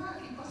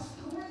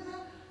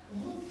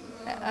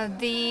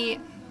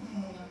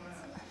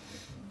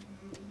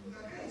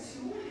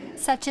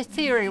such a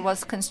theory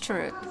was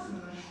construed,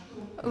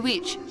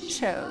 which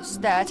shows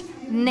that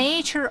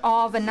nature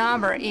of a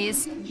number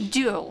is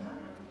dual.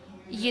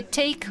 You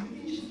take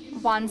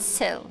one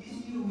cell.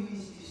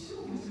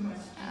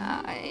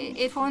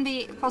 It won't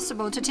be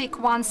possible to take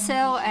one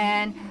cell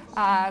and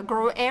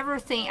grow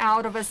everything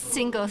out of a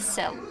single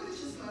cell.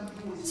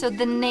 So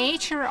the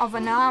nature of a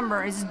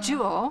number is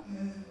dual,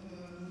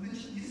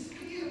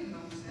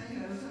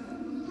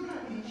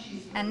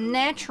 and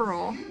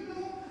natural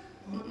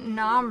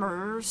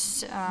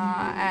numbers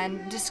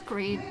and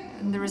discrete,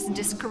 there is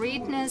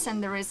discreteness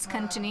and there is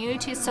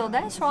continuity. So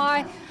that's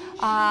why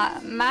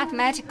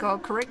mathematical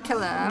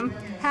curriculum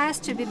has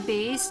to be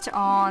based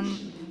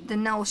on the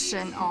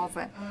notion of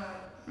a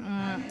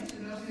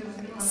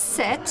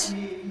set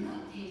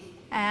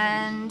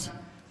and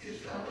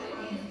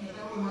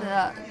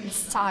the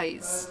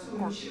size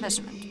or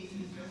measurement.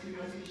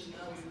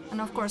 And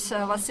of course,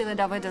 Vasily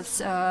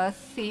Davydov's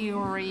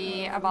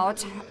theory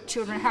about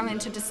children having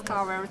to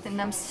discover everything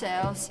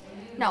themselves.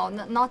 No,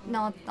 not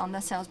on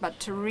themselves, but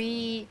to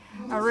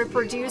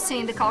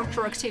reproducing the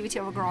cultural activity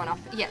of a grown-up.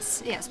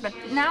 Yes. But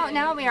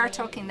now we are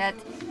talking that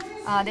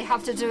they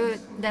have to do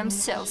it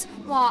themselves.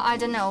 Well, I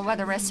don't know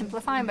whether we're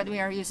simplifying, but we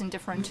are using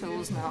different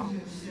tools now.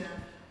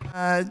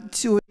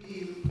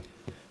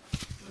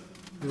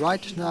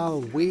 Right now,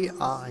 we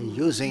are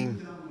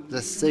using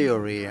the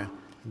theory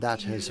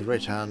that is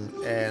written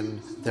in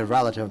the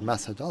relative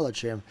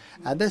methodology,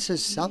 and this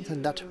is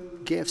something that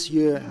gives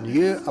you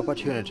new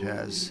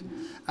opportunities.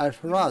 And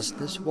for us,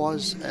 this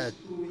was a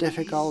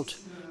difficult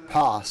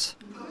path.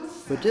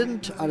 We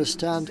didn't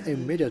understand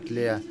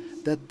immediately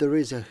that there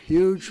is a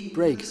huge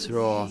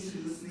breakthrough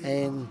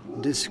in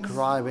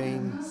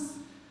describing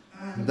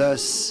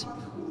this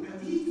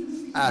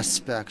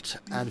aspect,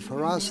 and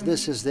for us,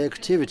 this is the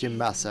activity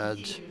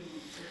method.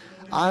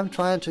 I'm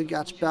trying to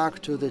get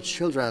back to the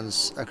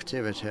children's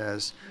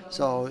activities.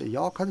 So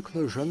your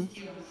conclusion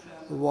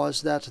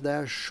was that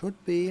there should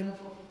be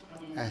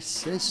a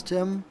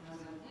system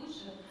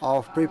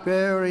of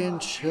preparing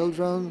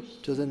children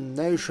to the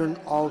notion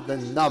of the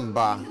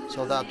number,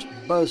 so that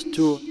both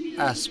two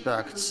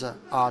aspects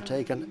are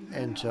taken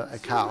into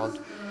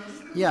account.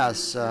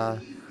 Yes,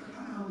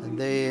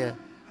 the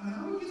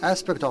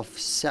aspect of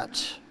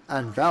set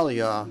and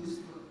value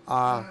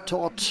are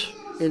taught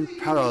in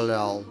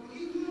parallel,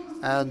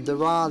 and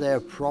there are their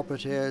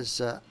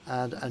properties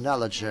and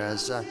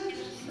analogies.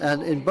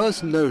 And in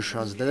both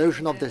notions, the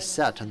notion of the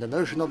set and the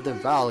notion of the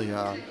value,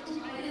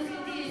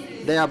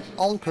 they are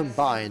all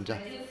combined.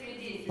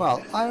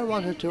 Well, I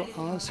wanted to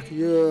ask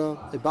you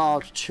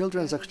about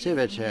children's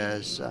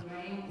activities,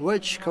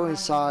 which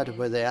coincide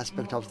with the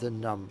aspect of the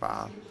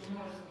number.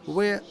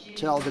 We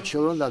tell the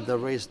children that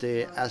there is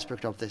the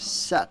aspect of the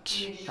set,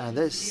 and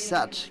this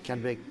set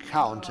can be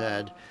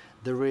counted.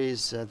 There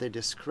is the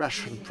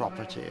discretion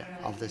property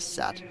of this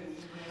set.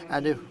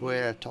 And if we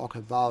talk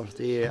about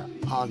the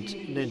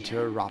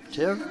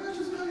uninterruptive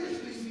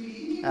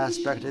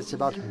aspect, it's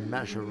about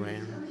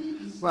measuring.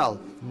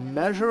 Well,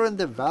 measuring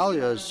the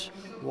values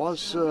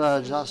was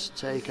just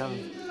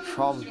taken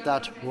from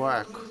that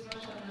work.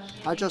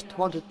 I just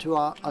wanted to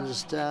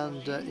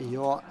understand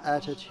your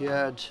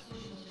attitude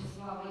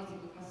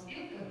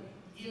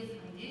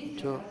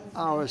to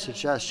our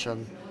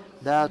suggestion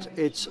that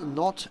it's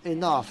not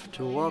enough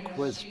to work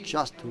with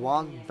just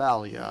one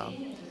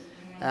value,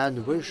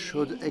 and we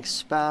should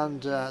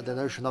expand the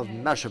notion of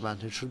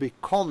measurement. It should be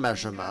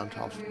co-measurement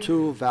of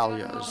two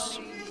values.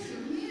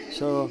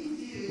 So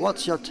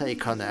what's your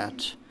take on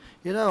it?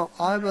 You know,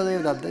 I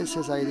believe that this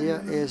idea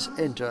is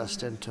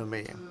interesting to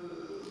me.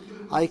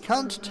 I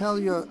can't tell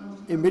you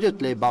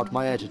immediately about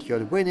my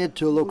attitude. We need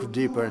to look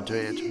deeper into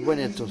it. We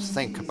need to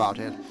think about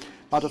it.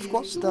 But of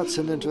course, that's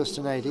an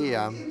interesting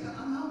idea.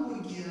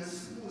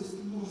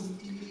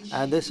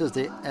 And this is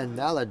the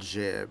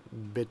analogy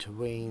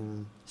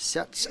between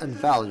sets and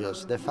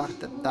values, the fact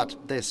that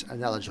this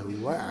analogy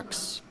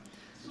works.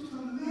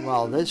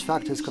 Well, this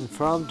fact is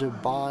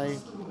confirmed by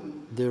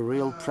the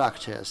real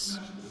practice.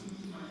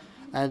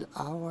 And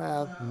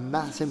our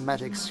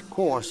mathematics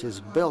course is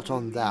built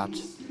on that.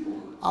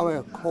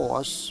 Our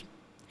course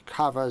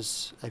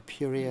covers a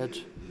period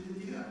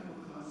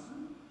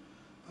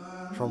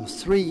from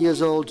 3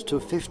 years old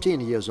to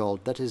 15 years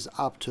old, that is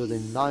up to the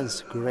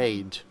 9th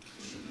grade.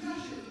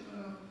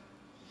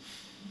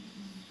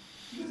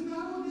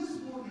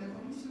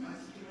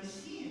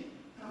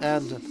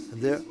 And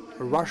the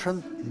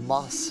Russian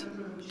math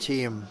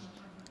team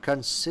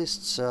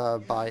consists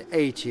by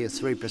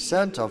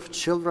 83% of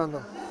children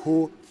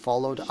who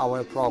followed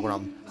our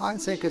program. I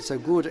think it's a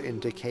good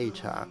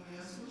indicator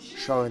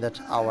showing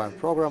that our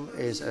program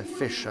is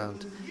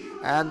efficient.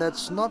 And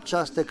that's not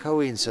just a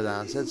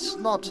coincidence. It's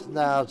not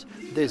that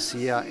this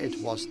year it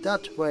was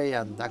that way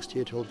and next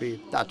year it will be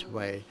that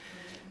way.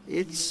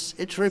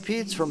 It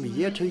repeats from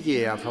year to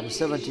year, from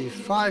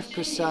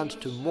 75%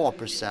 to more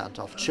percent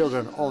of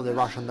children on the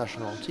Russian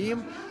national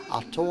team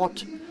are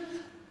taught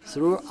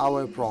through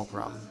our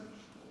program.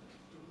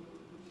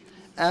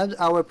 And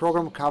our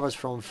program covers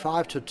from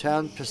 5 to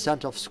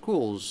 10% of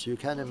schools. You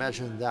can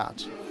imagine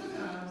that.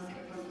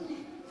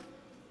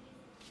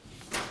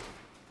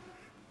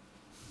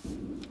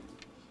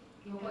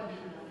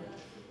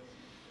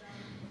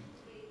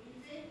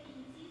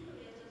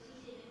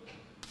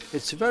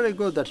 It's very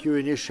good that you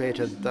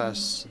initiated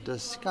this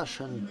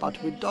discussion,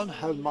 but we don't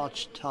have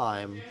much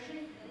time.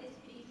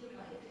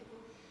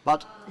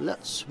 But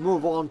let's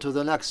move on to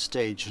the next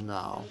stage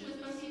now.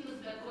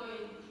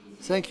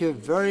 Thank you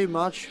very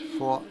much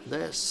for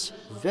this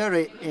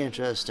very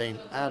interesting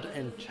and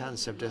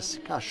intensive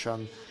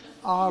discussion.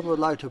 I would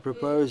like to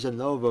propose an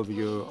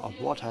overview of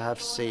what I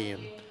have seen.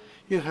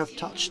 You have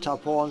touched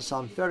upon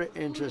some very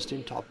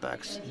interesting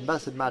topics,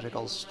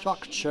 mathematical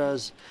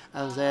structures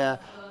and their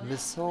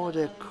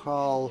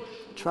methodical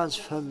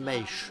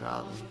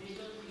transformation.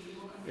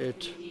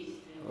 It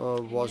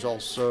was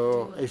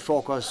also a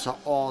focus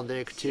on the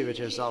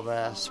activities of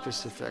a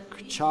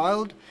specific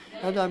child,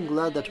 and I'm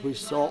glad that we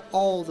saw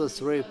all the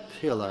three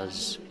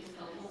pillars.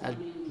 And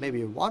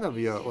maybe one of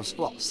you,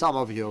 well, some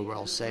of you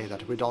will say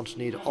that we don't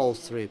need all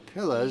three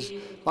pillars,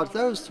 but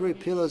those three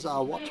pillars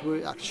are what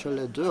we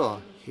actually do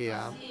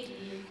here.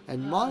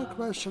 And my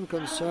question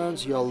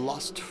concerns your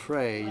last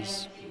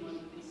phrase.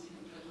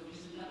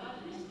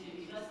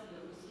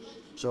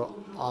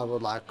 So I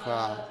would like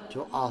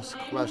to ask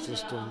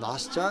questions to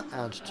Nastya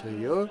and to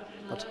you.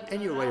 But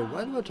anyway,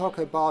 when we talk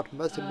about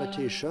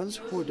mathematicians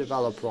who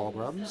develop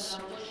programs,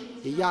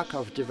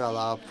 Yakov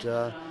developed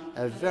a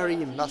very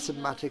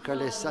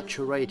mathematically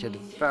saturated,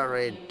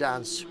 very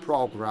dense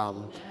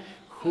program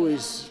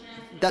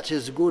that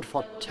is good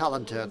for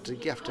talented,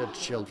 gifted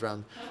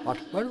children. But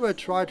when we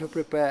try to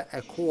prepare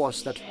a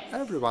course that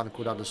everyone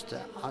could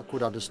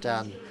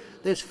understand,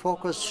 this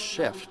focus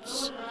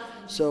shifts.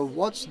 So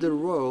what's the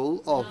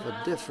role of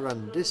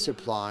different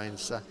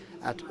disciplines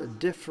at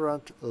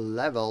different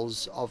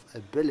levels of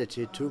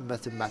ability to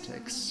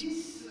mathematics?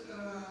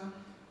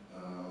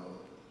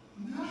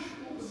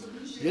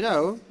 You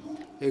know,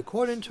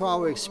 according to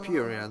our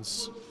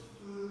experience,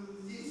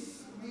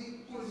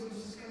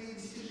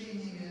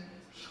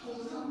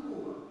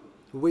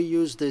 we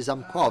use the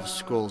Zamkov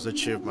school's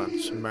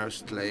achievements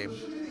mostly.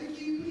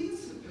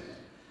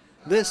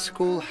 This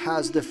school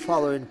has the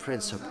following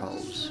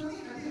principles.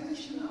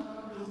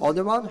 On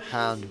the one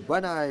hand,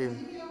 when I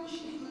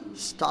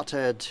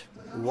started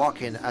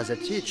working as a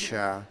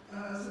teacher,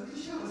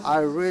 I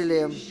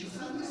really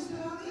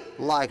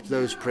liked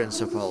those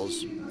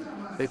principles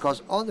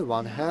because on the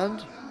one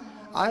hand,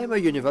 I am a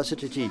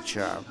university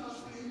teacher.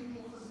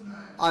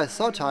 I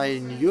thought I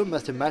knew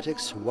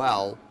mathematics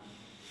well,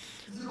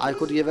 I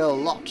could give a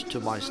lot to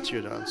my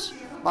students.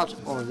 But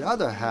on the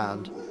other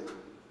hand,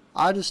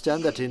 I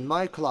understand that in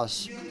my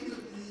class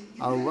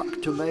I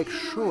work to make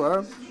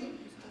sure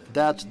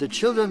that the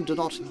children do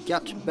not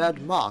get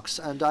bad marks,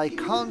 and I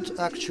can't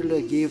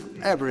actually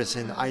give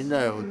everything I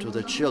know to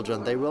the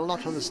children. They will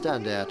not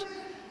understand it.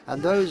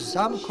 And those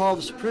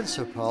Zamkov's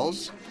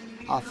principles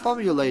are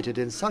formulated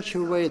in such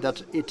a way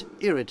that it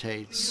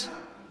irritates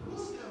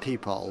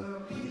people,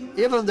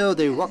 even though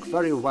they work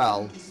very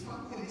well.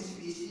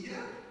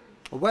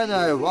 When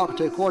I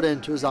worked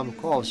according to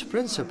Zamkov's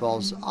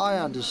principles, I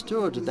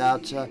understood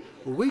that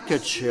weaker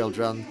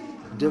children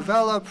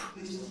develop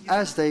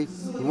as they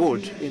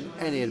would in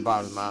any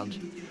environment.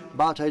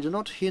 But I do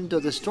not hinder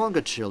the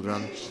stronger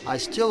children. I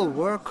still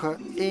work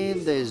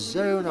in the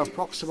zone of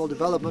proximal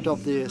development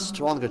of the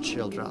stronger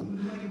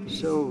children.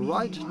 So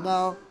right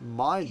now,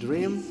 my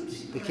dream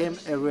became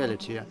a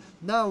reality.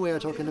 Now we are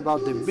talking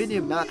about the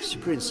minimax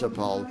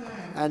principle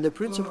and the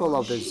principle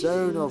of the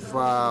zone of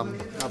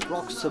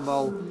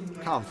proximal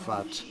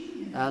comfort.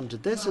 And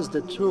this is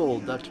the tool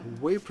that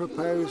we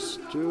propose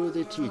to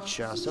the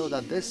teacher so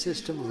that this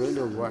system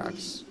really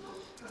works.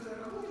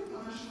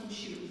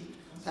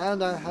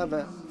 And I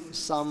have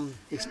some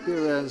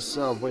experience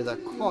with a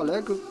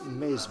colleague,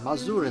 Ms.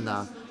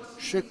 Mazurina.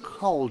 She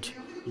called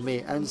me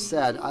and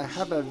said, I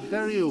have a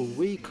very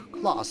weak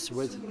class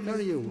with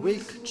very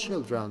weak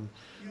children.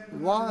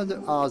 Why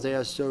are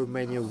there so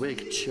many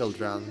weak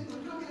children?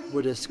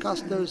 We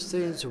discussed those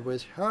things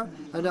with her,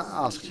 and I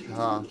asked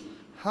her,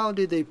 how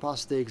did they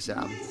pass the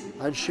exam?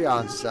 And she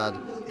answered,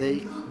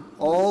 they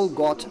all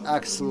got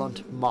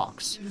excellent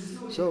marks.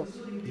 So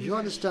you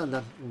understand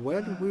that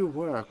when we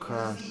work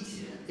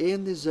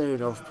in the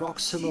zone of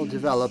proximal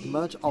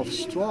development of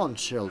strong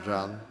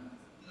children,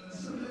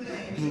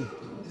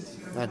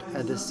 and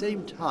at the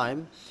same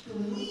time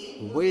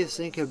we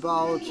think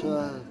about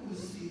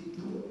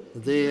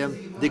the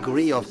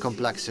degree of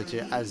complexity,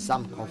 as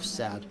Zamkov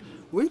said.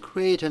 We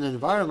create an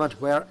environment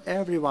where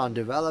everyone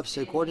develops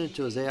according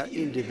to their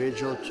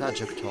individual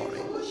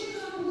trajectory.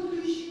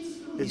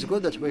 It's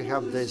good that we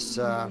have this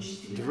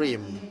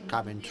dream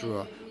coming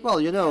true. Well,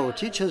 you know,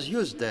 teachers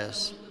use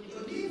this.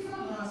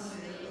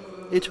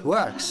 It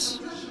works.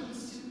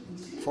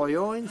 For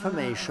your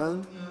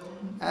information,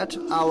 at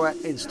our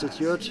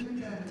institute,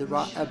 there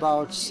are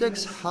about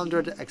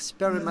 600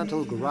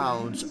 experimental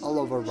grounds all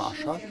over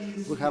Russia.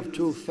 We have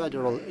 2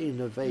 federal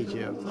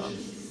innovative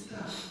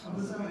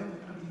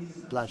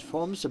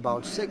platforms,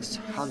 about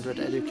 600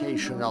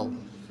 educational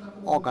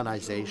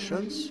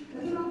organizations,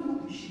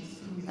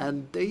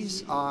 and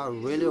these are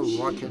really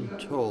working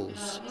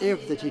tools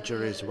if the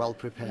teacher is well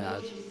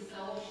prepared.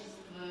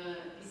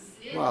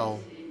 Well,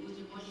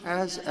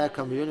 as a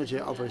community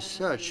of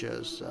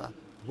researchers,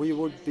 we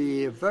would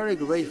be very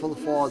grateful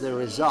for the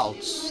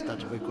results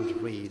that we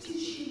could read.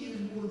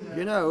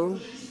 You know,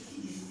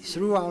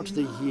 throughout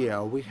the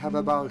year we have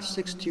about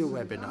 60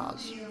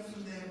 webinars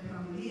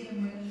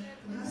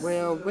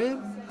where we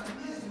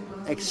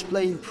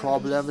explain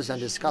problems and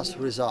discuss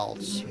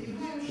results.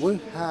 We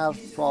have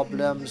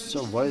problems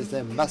with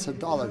the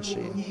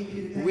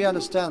methodology. We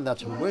understand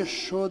that we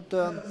should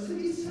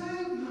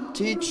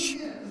teach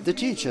the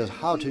teachers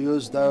how to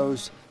use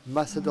those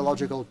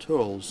methodological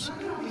tools.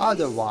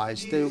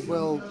 Otherwise, they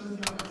will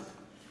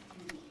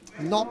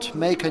not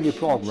make any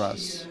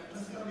progress.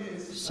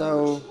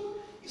 So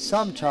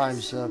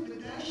sometimes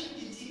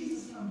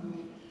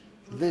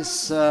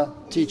this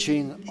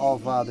teaching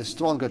of the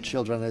stronger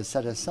children is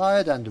set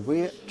aside, and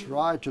we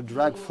try to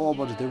drag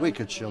forward the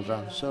weaker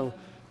children. So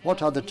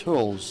what are the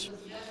tools?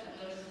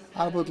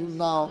 I would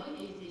now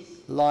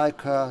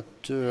like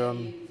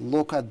to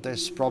look at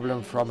this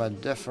problem from a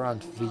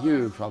different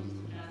view,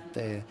 from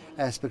the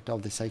aspect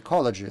of the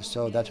psychology,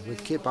 so that we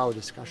keep our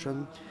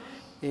discussion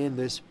in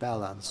this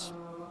balance.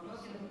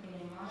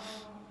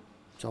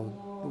 So,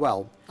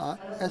 well,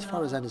 as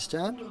far as I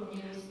understand,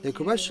 the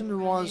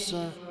question was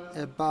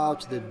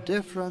about the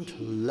different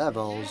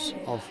levels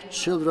of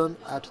children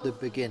at the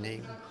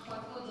beginning.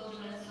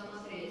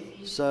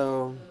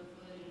 So,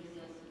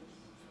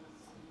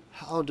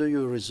 how do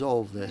you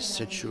resolve this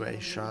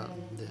situation,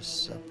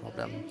 this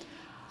problem?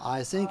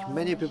 I think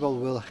many people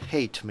will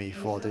hate me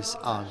for this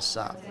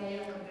answer,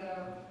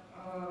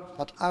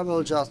 but I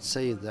will just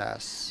say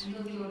this.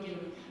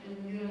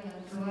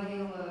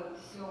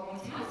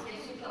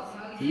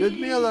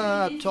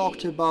 Lyudmila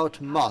talked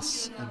about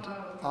maths, and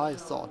I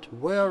thought,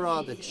 where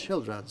are the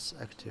children's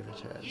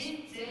activities?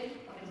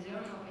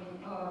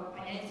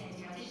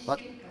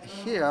 But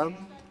here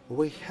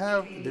we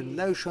have the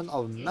notion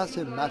of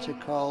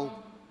mathematical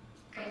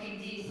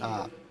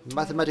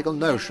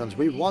notions.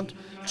 We want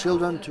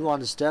children to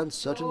understand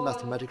certain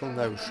mathematical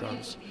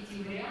notions.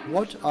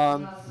 What are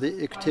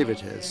the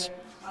activities?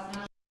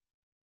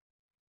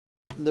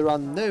 There are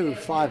no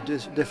 5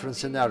 different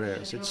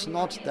scenarios. It's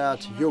not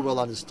that you will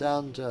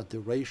understand the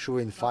ratio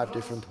in 5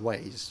 different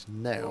ways.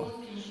 No.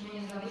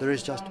 There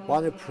is just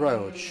one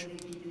approach.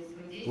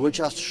 We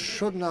just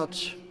should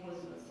not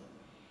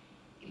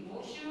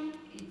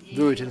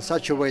do it in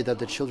such a way that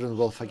the children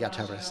will forget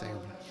everything.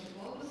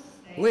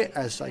 We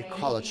as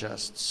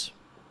psychologists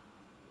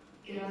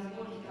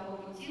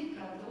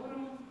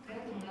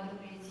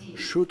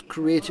should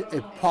create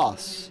a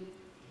path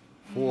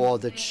for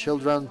the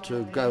children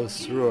to go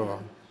through.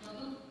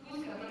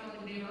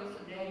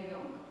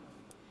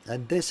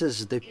 And this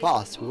is the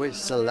path we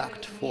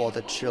select for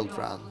the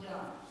children.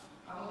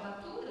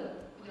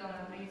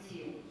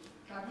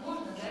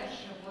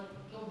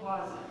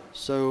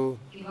 So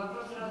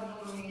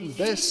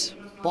this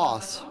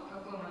path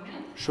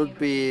should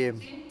be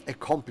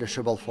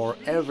accomplishable for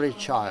every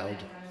child,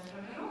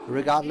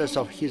 regardless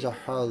of his or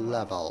her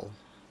level.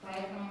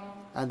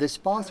 And this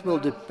path will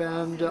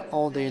depend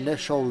on the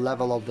initial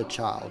level of the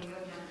child.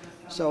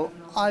 So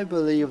I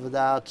believe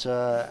that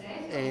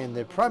in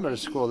the primary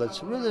school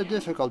it's really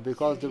difficult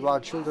because there are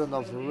children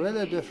of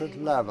really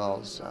different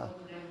levels.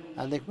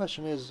 And the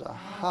question is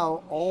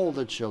how all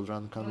the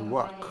children can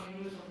work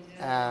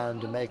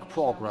and make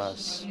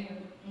progress.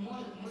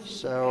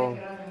 So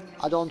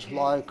I don't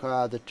like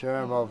the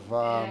term of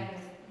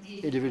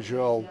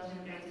individual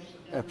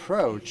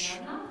approach,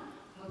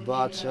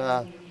 but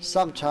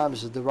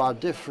sometimes there are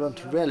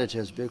different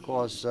realities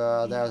because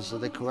there's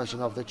the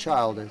question of the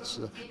child.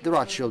 There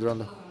are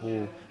children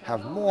who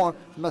have more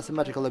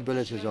mathematical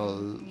abilities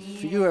or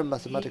fewer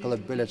mathematical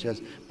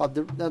abilities, but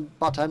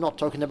I'm not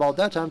talking about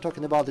that. I'm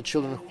talking about the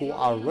children who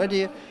are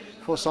ready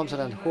for something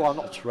and who are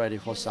not ready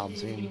for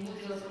something.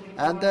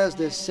 And there's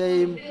the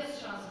same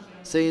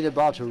thing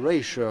about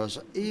ratios.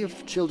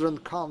 If children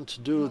can't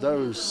do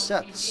those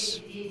sets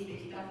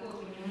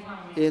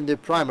in the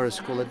primary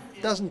school, it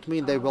doesn't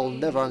mean they will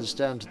never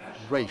understand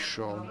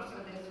ratio.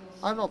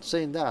 I'm not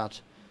saying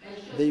that.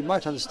 They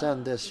might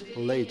understand this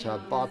later,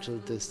 but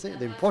the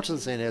important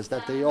thing is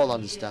that they all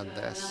understand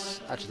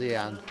this at the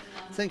end.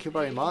 Thank you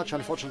very much.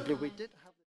 Unfortunately, we did